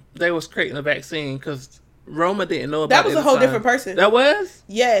that they was creating a vaccine because Roma didn't know about That was it a at whole the time. different person. That was?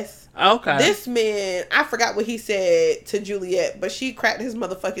 Yes. Okay. This man, I forgot what he said to Juliet, but she cracked his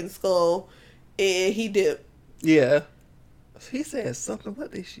motherfucking skull and he dipped. Yeah. He said something.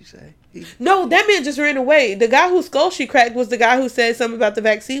 What did she say? No, that man just ran away. The guy whose skull she cracked was the guy who said something about the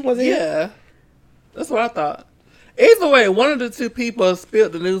vaccine, wasn't he? Yeah. That's what I thought. Either way, one of the two people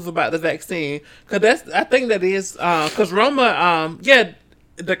spilled the news about the vaccine. Because I think that is, because Roma,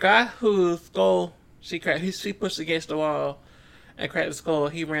 the guy whose skull she cracked, she pushed against the wall and cracked the skull,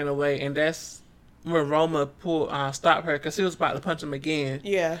 he ran away. And that's when Roma stopped her because he was about to punch him again.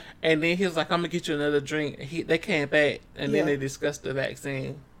 Yeah. And then he was like, I'm going to get you another drink. They came back and then they discussed the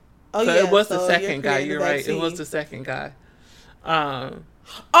vaccine. Oh, So yeah. it was the so second guy. creating You're the right. vaccine. It was the second guy.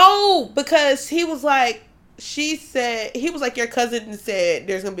 Oh, because he was like, she said, he was like, your cousin said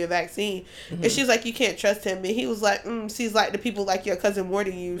there's going to be a vaccine. Mm-hmm. And she's like, you can't trust him. And he was like, she's like the people like your cousin more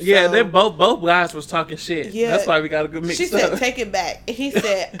than you. Yeah, so. they both guys was talking shit. Yeah. That's why we got a good mix She up. said, take it back. And he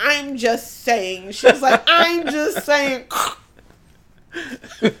said, I'm just saying. She was like, I'm just saying.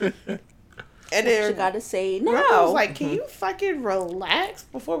 And You then gotta say Roma now. was like, can you fucking relax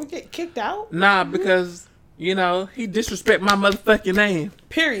before we get kicked out? Nah, because, he disrespect my motherfucking name.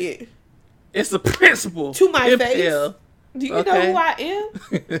 Period. It's a principle. To my ML. face. Do you know Okay. who I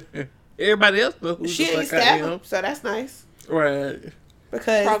am? Everybody else knows who She the ain't fuck I stab am. him, so that's nice. Right.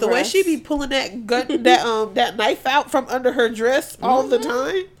 Because the way Progress. she be pulling that gun, that knife out from under her dress all the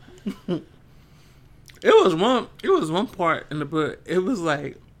time. It was one part in the book. It was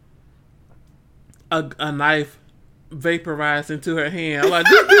like a knife vaporized into her hand. I'm like,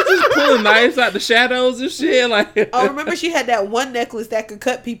 this just pulling knives out the shadows and shit. Like, Oh, remember she had that one necklace that could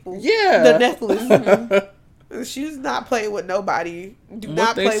cut people. yeah, The necklace. She's not playing with nobody. Do one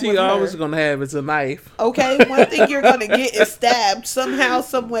not thing play she with always her. gonna have is a knife. Okay, one thing you're gonna get is stabbed somehow,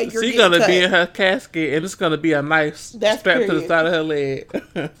 some way. You're She's getting gonna cut. be in her casket, and it's gonna be a knife That's strapped to the period. side of her leg.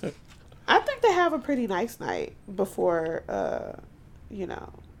 I think they have a pretty nice night before,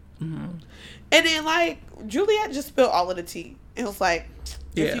 Mm-hmm. And then, like, Juliet just spilled all of the tea. It was like,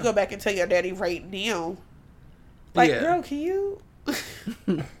 if Yeah. you go back and tell your daddy right now, like, Yeah. girl, can you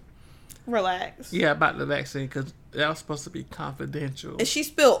relax? Yeah, about the vaccine because that was supposed to be confidential. And she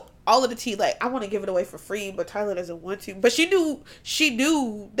spilled all of the tea. Like, I want to give it away for free, but Tyler doesn't want to. But she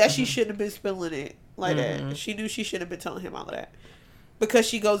knew that she shouldn't have been spilling it like that. She knew she shouldn't have been telling him all of that. Because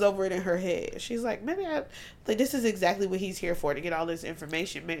she goes over it in her head. She's like, maybe this is exactly what he's here for, to get all this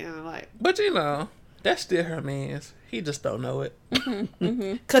information, man. And I'm like, But that's still her man's. He just don't know it.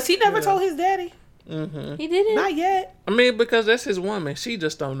 because he never told his daddy. He didn't. Not yet. I mean, because that's his woman. She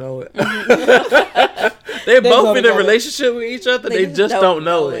just don't know it. They both go in a together. relationship with each other. They just don't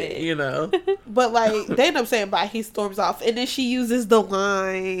know it, you know. But like they end up saying bye. He storms off, and then she uses the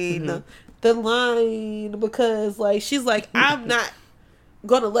line, because like she's like, I'm not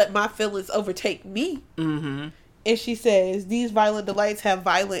gonna let my feelings overtake me. Mm-hmm. And she says, these violent delights have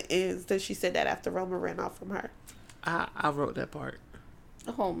violent ends. Then she said that after Roma ran off from her. I wrote that part.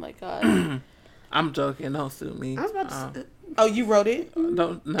 Oh my god. I'm joking. Don't sue me. I was about to. Oh, you wrote it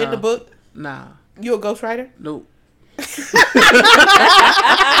Don't no. in the book? Nah. You a ghostwriter? Nope.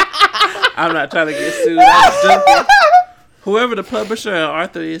 I'm not trying to get sued. I'm joking. Whoever the publisher and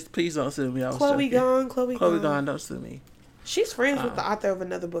author is, please don't sue me. I was Chloe joking. Chloe Gone. Don't sue me. She's friends with the author of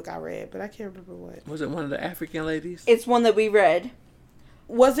another book I read, but I can't remember what. Was it one of the African ladies? It's one that we read.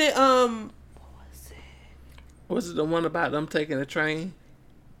 Was it Was it the one about them taking a train?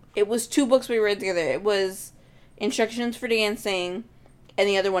 It was 2 books we read together. It was Instructions for Dancing, and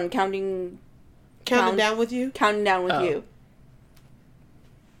the other one, Counting Down with You? Counting Down with Oh. You.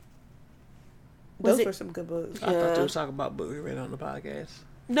 Those were some good books. I thought you were talking about book we read on the podcast.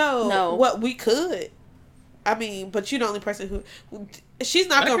 No. What we could. I mean, but you're the only person who she's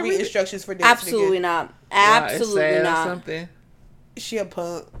not gonna read instructions for dancing. Absolutely again. not. Why, Absolutely it's sad not. Or something. She a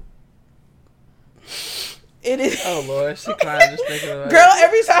punk. It is. Oh Lord, she crying just thinking about Girl, it.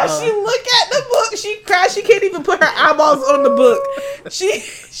 every time she look at the book, she cries. She can't even put her eyeballs on the book. She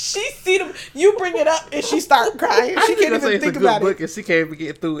see them. You bring it up and she start crying. She can't even think about book it. and she can't even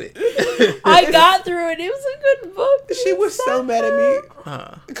get through it. I got through it. It was a good book. She was so mad at me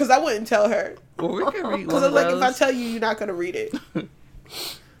because I wouldn't tell her. Well, we can read Because one I'm of like, those. if I tell you, you're not gonna read it.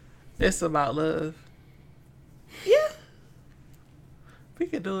 It's about love. Yeah. We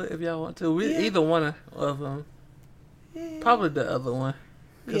can do it if y'all want to. Yeah. Either one of them. Yeah. Probably the other one.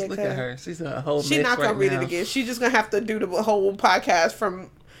 Because look at her. She's a whole She's mess not gonna right read now. it again. She's just gonna have to do the whole podcast from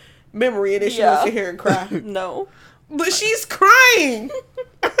memory, and then she's gonna sit here and cry. No. But she's crying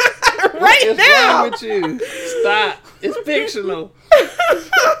What right is now. wrong with you? Stop. It's fictional.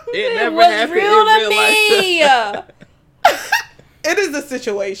 It never was happened real in to real life. me. It is a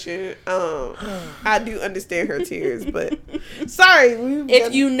situation. I do understand her tears, but sorry.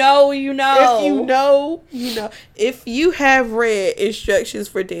 If you know, you know. If you know, you know. If you have read Instructions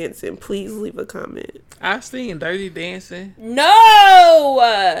for Dancing, please leave a comment. I've seen Dirty Dancing.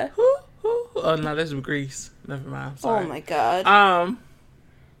 No. Who? Oh no, that's Grease. Never mind. I'm sorry. Oh my god.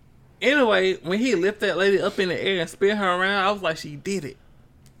 Anyway, when he lifted that lady up in the air and spin her around, I was like, she did it.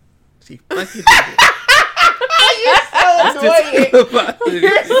 She fucking did it. You're so annoying.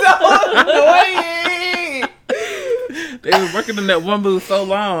 You're so annoying. They was working on that one move so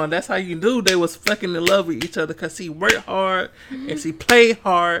long. That's how you knew they was fucking in love with each other, because he worked hard and she played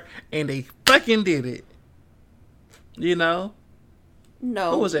hard and they fucking did it. You know?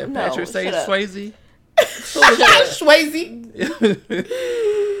 No. Who was that? No, Patrick shut up. Swayze? Swayze.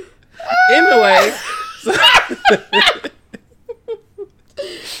 Anyway,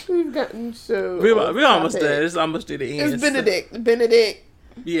 We've gotten so. we almost there. It's almost to the end. It's Benedict.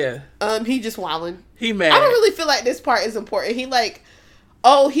 Yeah. He just wilding. He mad. I don't really feel like this part is important. He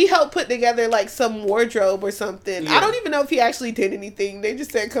he helped put together like some wardrobe or something. Yeah. I don't even know if he actually did anything. They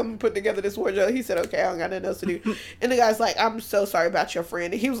just said, come and put together this wardrobe. He said, okay, I don't got nothing else to do. And the guy's like, I'm so sorry about your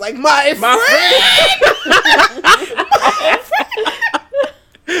friend. And he was like, my friend.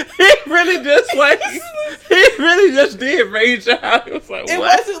 He really just did rage out. It was like, It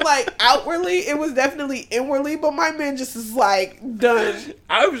what? wasn't like outwardly. It was definitely inwardly. But my man just is like, done.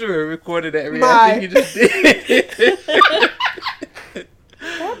 I sure he recorded that reaction he just did.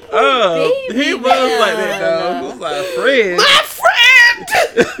 Oh, baby he was man. like that though. He was like, friend. My friend.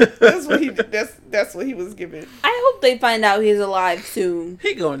 That's what he. That's what he was giving. I hope they find out he's alive soon.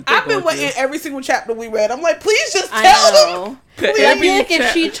 He going. I've been waiting every single chapter we read. I'm like, please just I tell them. know. Every I feel like if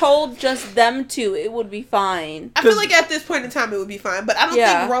chap- she told just them two, it would be fine. I feel like at this point in time it would be fine, but I don't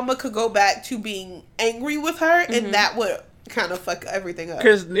Yeah. think Roma could go back to being angry with her, and that would kind of fuck everything up.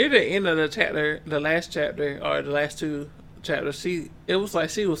 Because near the end of the chapter, the last chapter or the last 2 chapters, it was like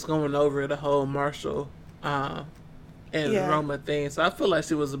she was going over the whole Marshall and Roma thing. So I feel like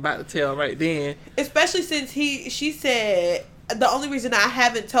she was about to tell right then. Especially since she said the only reason I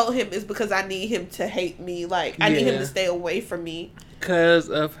haven't told him is because I need him to hate me. Like I need him to stay away from me. Because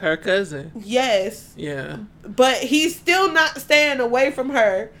of her cousin. Yes. Yeah. But he's still not staying away from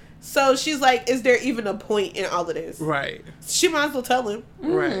her. So she's like, is there even a point in all of this? Right. She might as well tell him.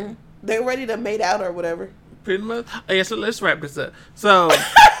 Right. They're ready to mate out or whatever. Pretty much. Oh, yeah, so let's wrap this up. So,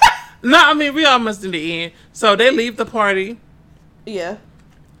 no, I mean, we almost in the end. So they leave the party. Yeah.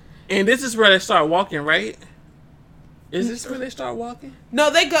 And this is where they start walking, right? Is this when they start walking? No,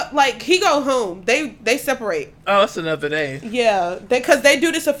 they go like he go home. They separate. Oh, it's another day. Yeah, because they do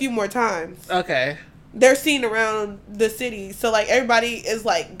this a few more times. Okay. They're seen around the city, so like everybody is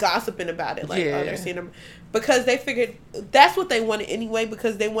like gossiping about it. Like, oh, they're seeing them because they figured that's what they wanted anyway.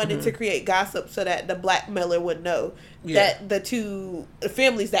 Because they wanted to create gossip so that the blackmailer would know that the two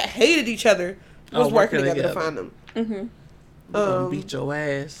families that hated each other was working together to find them. Mm-hmm. We're gonna beat your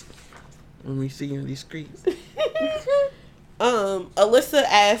ass when we see you in these streets. Alyssa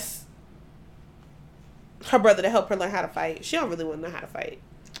asked her brother to help her learn how to fight. She don't really want to know how to fight.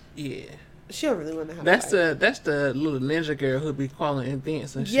 Yeah. She don't really want to know how to fight. That's the little ninja girl who be calling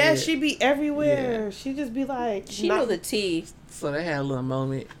events and shit. Yeah, she be everywhere. Yeah. She just be like... She know the tea. So they had a little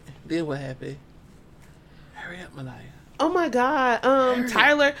moment. Then what happened? Hurry up, Manaya. Oh my God.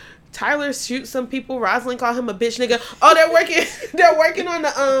 Tyler shoots some people. Rosalind called him a bitch nigga. Oh, they're working on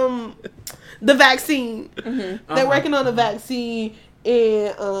the vaccine. Mm-hmm. They're working on the vaccine,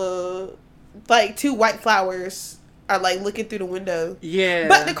 and like two white flowers are like looking through the window. Yeah.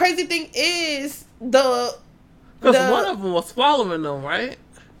 But the crazy thing is because one of them was following them, right?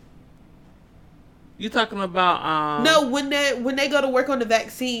 You talking about No, when they go to work on the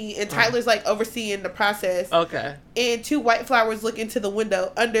vaccine and Tyler's like overseeing the process. Okay. And two white flowers look into the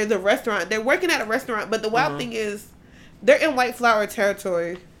window under the restaurant. They're working at a restaurant, but the wild thing is they're in white flower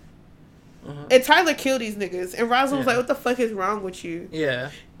territory. And Tyler killed these niggas. And Rosalind was like, what the fuck is wrong with you?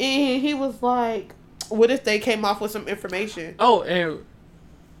 Yeah. And he was like, what if they came off with some information? Oh, and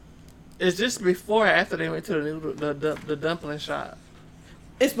is this before or after they went to the dumpling shop?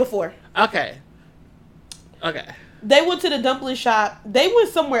 It's before. Okay. They went to the dumpling shop. They went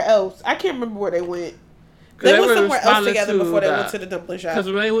somewhere else. I can't remember where they went. They went somewhere else together before they went to the dumpling shop. Because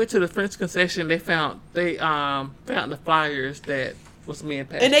when they went to the French concession, they found the flyers that was being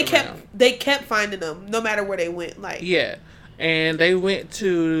passed and around. they kept finding them no matter where they went. Like yeah, and they went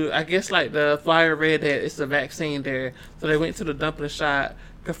to, I guess, like the flyer read that it's a vaccine there, so they went to the dumpling shop,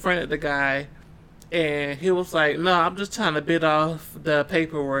 confronted the guy, and he was like, "No, I'm just trying to bid off the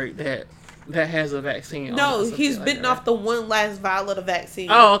paperwork that has a vaccine." No, he's bitten off the one last vial of the vaccine.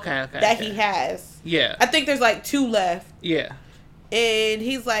 Oh, okay. He has. Yeah. I think there's like 2 left. Yeah. And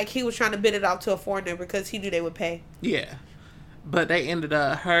he's like, he was trying to bid it off to a foreigner because he knew they would pay. Yeah. But they ended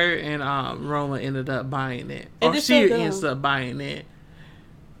up, her and Roma ended up buying it. And or she ends up buying it.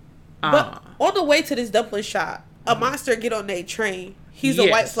 But on the way to this dumpling shop, a monster get on their train. He's a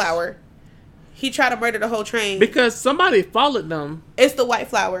white flower. He tried to murder the whole train. Because somebody followed them. It's the white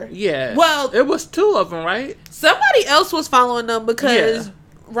flower. Yeah. Well, it was 2 of them, right? Somebody else was following them because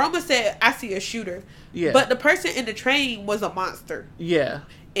Roma said, I see a shooter. Yeah. But the person in the train was a monster. Yeah.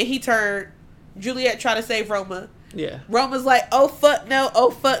 And he turned. Juliet tried to save Roma. Yeah. Roma's like, oh fuck no,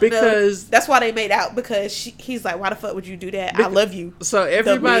 because that's why they made out, because he's like, why the fuck would you do that? I love you. So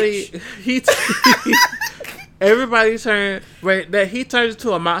everybody everybody turned that he turns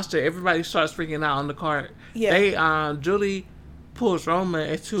into a monster. Everybody starts freaking out on the cart. Yeah. They Julie pulls Roma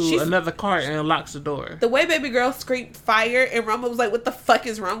into another cart and locks the door. The way baby girl screamed fire and Roma was like, what the fuck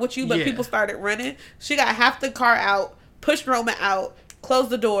is wrong with you? But people started running. She got half the car out, pushed Roma out,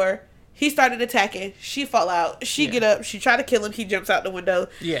 closed the door. He started attacking. She fall out. She get up. She tried to kill him. He jumps out the window.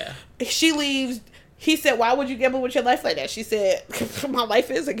 Yeah. She leaves. He said, why would you gamble with your life like that? She said, my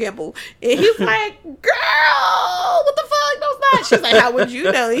life is a gamble. And he's like, girl, what the fuck? No, it's not. She's like, how would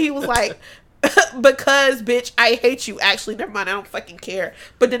you know? And he was like, because, bitch, I hate you. Actually, never mind. I don't fucking care.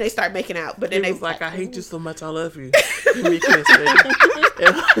 But then they start making out. But then he was like, I hate you so much. I love you. Give me a kiss,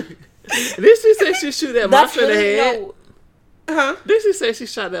 baby. Then she said she shoot that monster in the head. Huh? Did she say she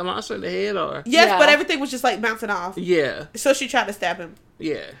shot that monster in the head, or? Yes, but everything was just like bouncing off. Yeah. So she tried to stab him.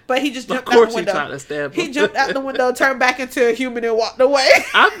 Yeah. But he just jumped out the window. Of course she tried to stab him. He jumped out the window, turned back into a human, and walked away.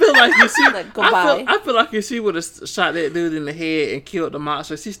 I feel like if she, like, goodbye. I feel like if she would have shot that dude in the head and killed the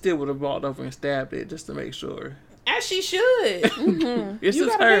monster, she still would have walked over and stabbed it just to make sure. As she should. Mm-hmm. It's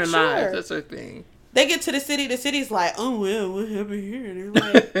just her and I. That's her thing. They get to the city. The city's like, oh, well, what happened here? And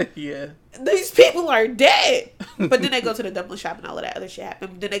they're like, yeah. These people are dead. But then they go to the dumpling shop and all of that other shit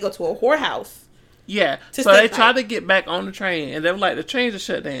happened. Then they go to a whorehouse. Yeah. So they tried to get back on the train. And they were like, the trains are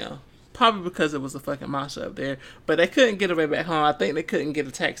shut down. Probably because it was a fucking monster up there. But they couldn't get away back home. I think they couldn't get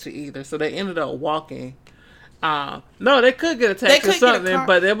a taxi either. So they ended up walking. No, they could get a taxi or something,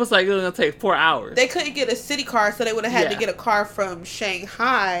 but it was like it was going to take 4 hours. They couldn't get a city car, so they would have had to get a car from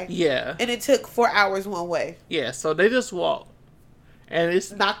Shanghai. Yeah. And it took 4 hours one way. Yeah, so they just walked. And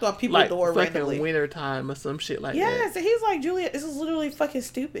it's knocked on people's door randomly. Like winter time or some shit like that. Yeah, so he's like, Juliet, this is literally fucking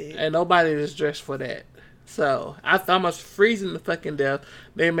stupid. And nobody was dressed for that. So I thought I was freezing to fucking death.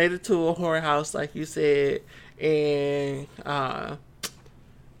 They made it to a whorehouse, like you said. and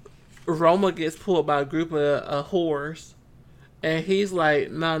Roma gets pulled by a group of whores, and he's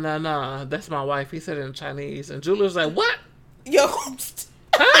like, "No, that's my wife." He said it in Chinese, and Julia's like, "What?" Yo,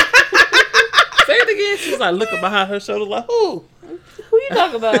 Say it again. She's like looking behind her shoulder, like, "Who? Who you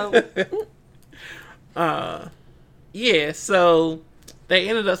talking about? Yeah." So they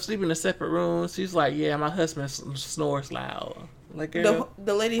ended up sleeping in separate rooms. She's like, "Yeah, my husband snores loud." Like, girl.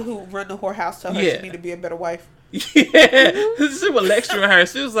 the lady who run the whorehouse told her Yeah. she need to be a better wife. Yeah, she was lecturing her.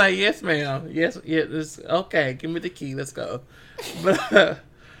 She was like, "Yes, ma'am. Yes, it's okay. Give me the key. Let's go."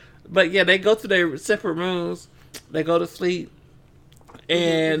 But yeah, they go to their separate rooms. They go to sleep,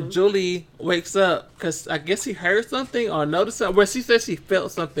 and Julie wakes up because I guess he heard something or noticed something. Well, she said she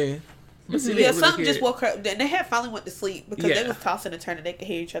felt something, but she didn't Yeah, really something hear just it. woke her up. Then they had finally went to sleep because Yeah. they was tossing and turning. They could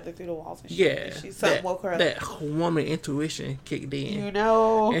hear each other through the walls and shit. Yeah, And something woke her up. That woman intuition kicked in. You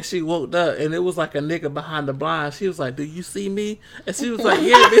know. And she woke up, and it was like a nigga behind the blind. She was like, "Do you see me?" And she was like,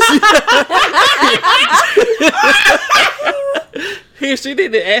 "Yeah, bitch." Here, she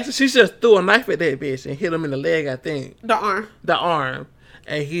didn't answer. She just threw a knife at that bitch and hit him in the leg, I think. The arm. The arm.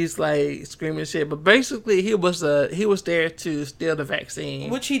 And he's like screaming shit. But basically, he was there to steal the vaccine.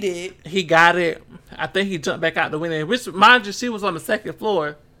 Which he did. He got it. I think he jumped back out the window. Which, mind you, she was on the second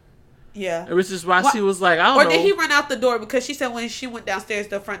floor. Yeah. Which is why What? she was like, I Or don't know. did he run out the door? Because she said when she went downstairs,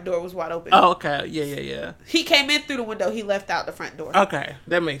 the front door was wide open. Oh, okay. Yeah. He came in through the window. He left out the front door. Okay.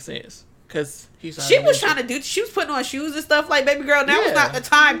 That makes sense. Because he's She was trying to do. She was putting on shoes and stuff. Like, baby girl, now Yeah. is not the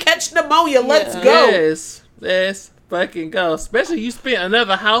time. Catch pneumonia. Let's Yeah. go. Yes. Let's fucking go. Especially you spent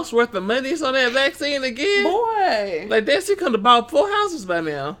another house worth of money on that vaccine again. Boy. Like that, she could have bought 4 houses by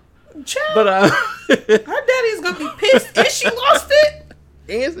now. Child, But her daddy's gonna be pissed. And she lost it.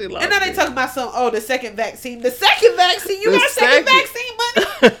 and she lost And now they it. talking about the second vaccine. The second vaccine. You The got second vaccine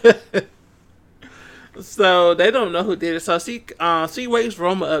money. So they don't know who did it. So she wakes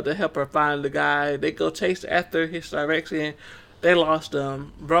Roma up to help her find the guy. They go chase after his direction. They lost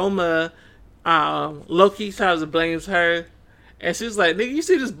him. Roma, low-key tries to blame her. And she's like, "Nigga, you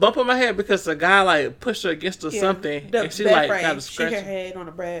see this bump on my head because the guy like pushed her against or something." The And she bed like frame. got a She scratch. hit her head on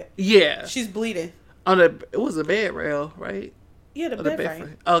the bed. Yeah. She's bleeding. On the it was a bed rail, right? Yeah, the Or bed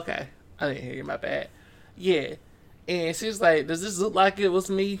frame. Okay. I didn't hear you, my bad. Yeah. And she's like, "Does this look like it was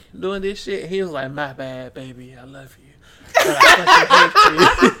me doing this shit?" He was like, "My bad, baby. I love you. But I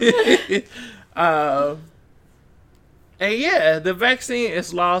fucking hate you." And yeah, the vaccine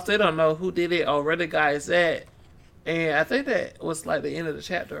is lost. They don't know who did it or where the guy is at. And I think that was like the end of the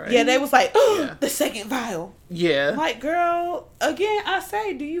chapter, right? Yeah, they was like, Yeah. the second vial. Yeah. Like, girl, again, I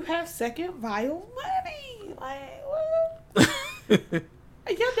say, do you have second vial money? Like, what?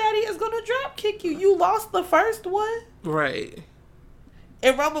 Your daddy is gonna drop kick you. You lost the first one. Right.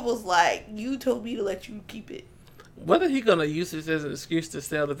 And Roma was like, you told me to let you keep it. What are he gonna use this as an excuse to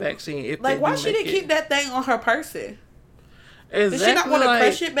sell the vaccine? If Like, they why do she make didn't it? keep that thing on her person? Exactly. Did she not want to like,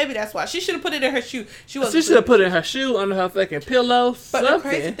 crush it? Maybe that's why. She should have put it in her shoe. She She should have put it in her shoe, under her fucking pillow, But something. the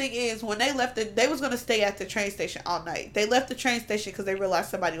crazy thing is, when they left they was going to stay at the train station all night. They left the train station because they realized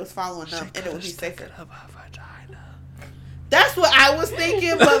somebody was following them and it would be safer. Up her vagina. That's what I was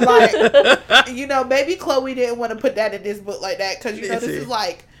thinking, but like, you know, maybe Chloe didn't want to put that in this book like that because, you know, this is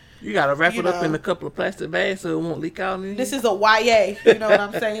like, You gotta wrap You it up in know. a couple of plastic bags so it won't leak out. In this is a YA, you know what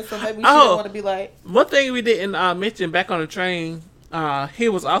I'm saying? So maybe she Oh. didn't want to be like, One thing we didn't mention back on the train. He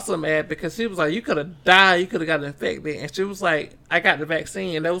was also mad because he was like, "You could have died. You could have got infected." And she was like, "I got the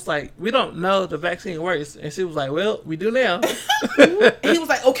vaccine." And they was like, "We don't know the vaccine works." And she was like, "Well, we do now." he was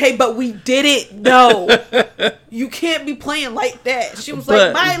like, okay, but we did it. No, you can't be playing like that. She was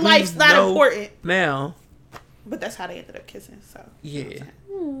But like, my we life's not know important. Now, But that's how they ended up kissing. So yeah,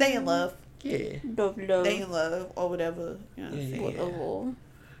 they in love. yeah, Love, love. They in love or whatever. You know what I'm Yeah. saying? Whatever.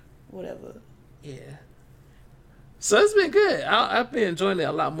 Whatever. yeah. So it's been good. I've been enjoying it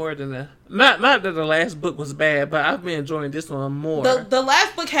a lot more than the not that the last book was bad, but I've been enjoying this one more. The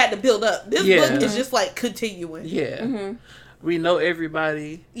last book had to build up. This Yeah. book is just like continuing. Yeah, Mm-hmm. we know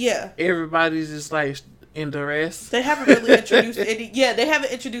everybody. Yeah. Everybody's just like in duress. They haven't really introduced any. Yeah, they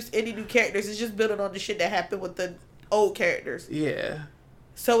haven't introduced any new characters. It's just building on the shit that happened with the old characters. Yeah,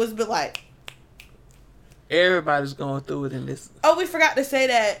 So it's been like, everybody's going through it in this. oh, we forgot to say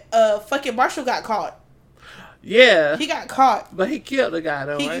that fucking Marshall got caught. Yeah, He got caught. but he killed the guy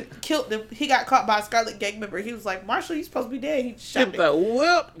though, He right? killed them. He got caught by a Scarlet gang member. He was like, Marshall, you supposed to be dead. He He shot was him. like,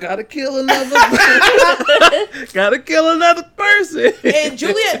 "Well, gotta kill another, gotta kill another person." And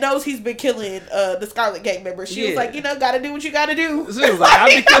Juliet knows he's been killing the Scarlet gang member. She was Yeah. like, you know, gotta do what you gotta do. She was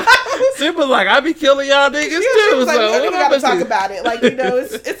like, I be killing y'all niggas She too. was like, So we don't what even gotta I'm talk to?" about it. Like, you know,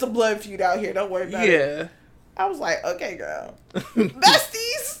 it's a blood feud out here. Don't worry about it. Yeah, I was like, okay, girl.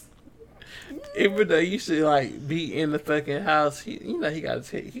 Besties. Even though you should like be in the fucking house, he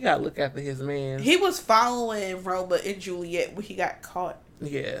gotta look after his man. He was following Roma and Juliet when he got caught.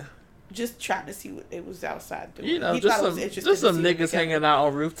 Yeah. Just trying to see what it was outside doing. You know, he just thought it some, was interesting just to some see them niggas together. hanging out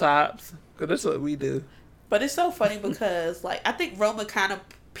on rooftops. Cause that's what we do. But it's so funny because, like, I think Roma kind of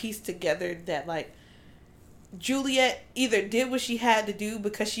pieced together that, like, Juliet either did what she had to do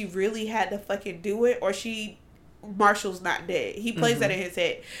because she really had to fucking do it, or Marshall's not dead. He plays that in his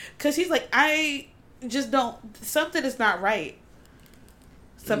head. Because he's like, I just don't, something is not right.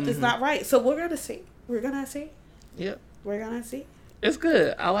 Something's not right. So we're going to see. We're going to see. Yep. We're going to see. It's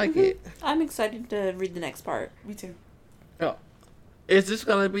good. I like it. I'm excited to read the next part. Me too. Oh. It's just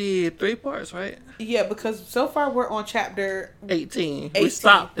gonna be 3 parts, right? Yeah, because so far we're on chapter 18. 18. We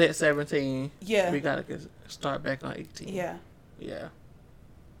stopped at 17. Yeah. We gotta start back on 18. Yeah. Yeah.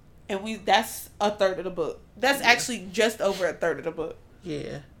 And that's a third of the book. That's actually just over a third of the book.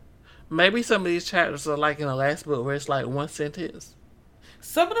 Yeah. Maybe some of these chapters are like in the last book where it's like one sentence.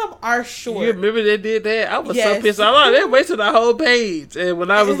 Some of them are short. You remember they did that? I was so Yes. pissed. I thought they wasted a whole page. And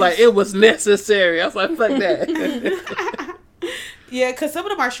when I was like, it was necessary, I was like, fuck that. Yeah, because some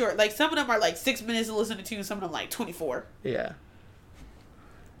of them are short. Like, some of them are like 6 minutes to listen to, and some of them like 24. Yeah.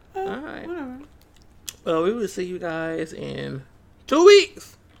 All right. Whatever. Well, we will see you guys in 2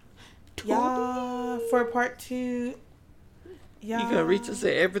 weeks. Yeah, for part 2. Yeah. You can reach us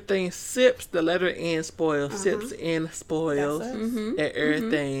at everything Sips, the letter N spoils. Sips and spoils. That's us. Mm-hmm. At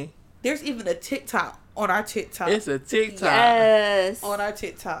everything. There's even a TikTok on our TikTok. It's a TikTok. Yes. On our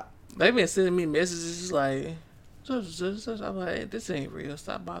TikTok. They've been sending me messages like, I'm like, this ain't real.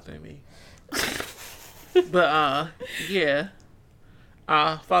 Stop bothering me. But yeah.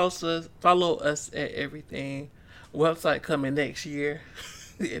 Follow us at everything. Website coming next year.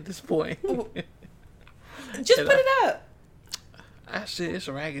 At this point. Just And put it up. Actually, it's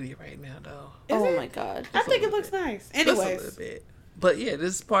raggedy right now though. Is Oh it? my god. I think a it looks nice. Just a little Anyways, bit. But yeah,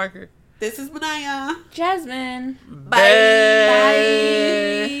 this is Parker. this is Manaya. Jasmine. Bye.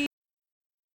 Bye.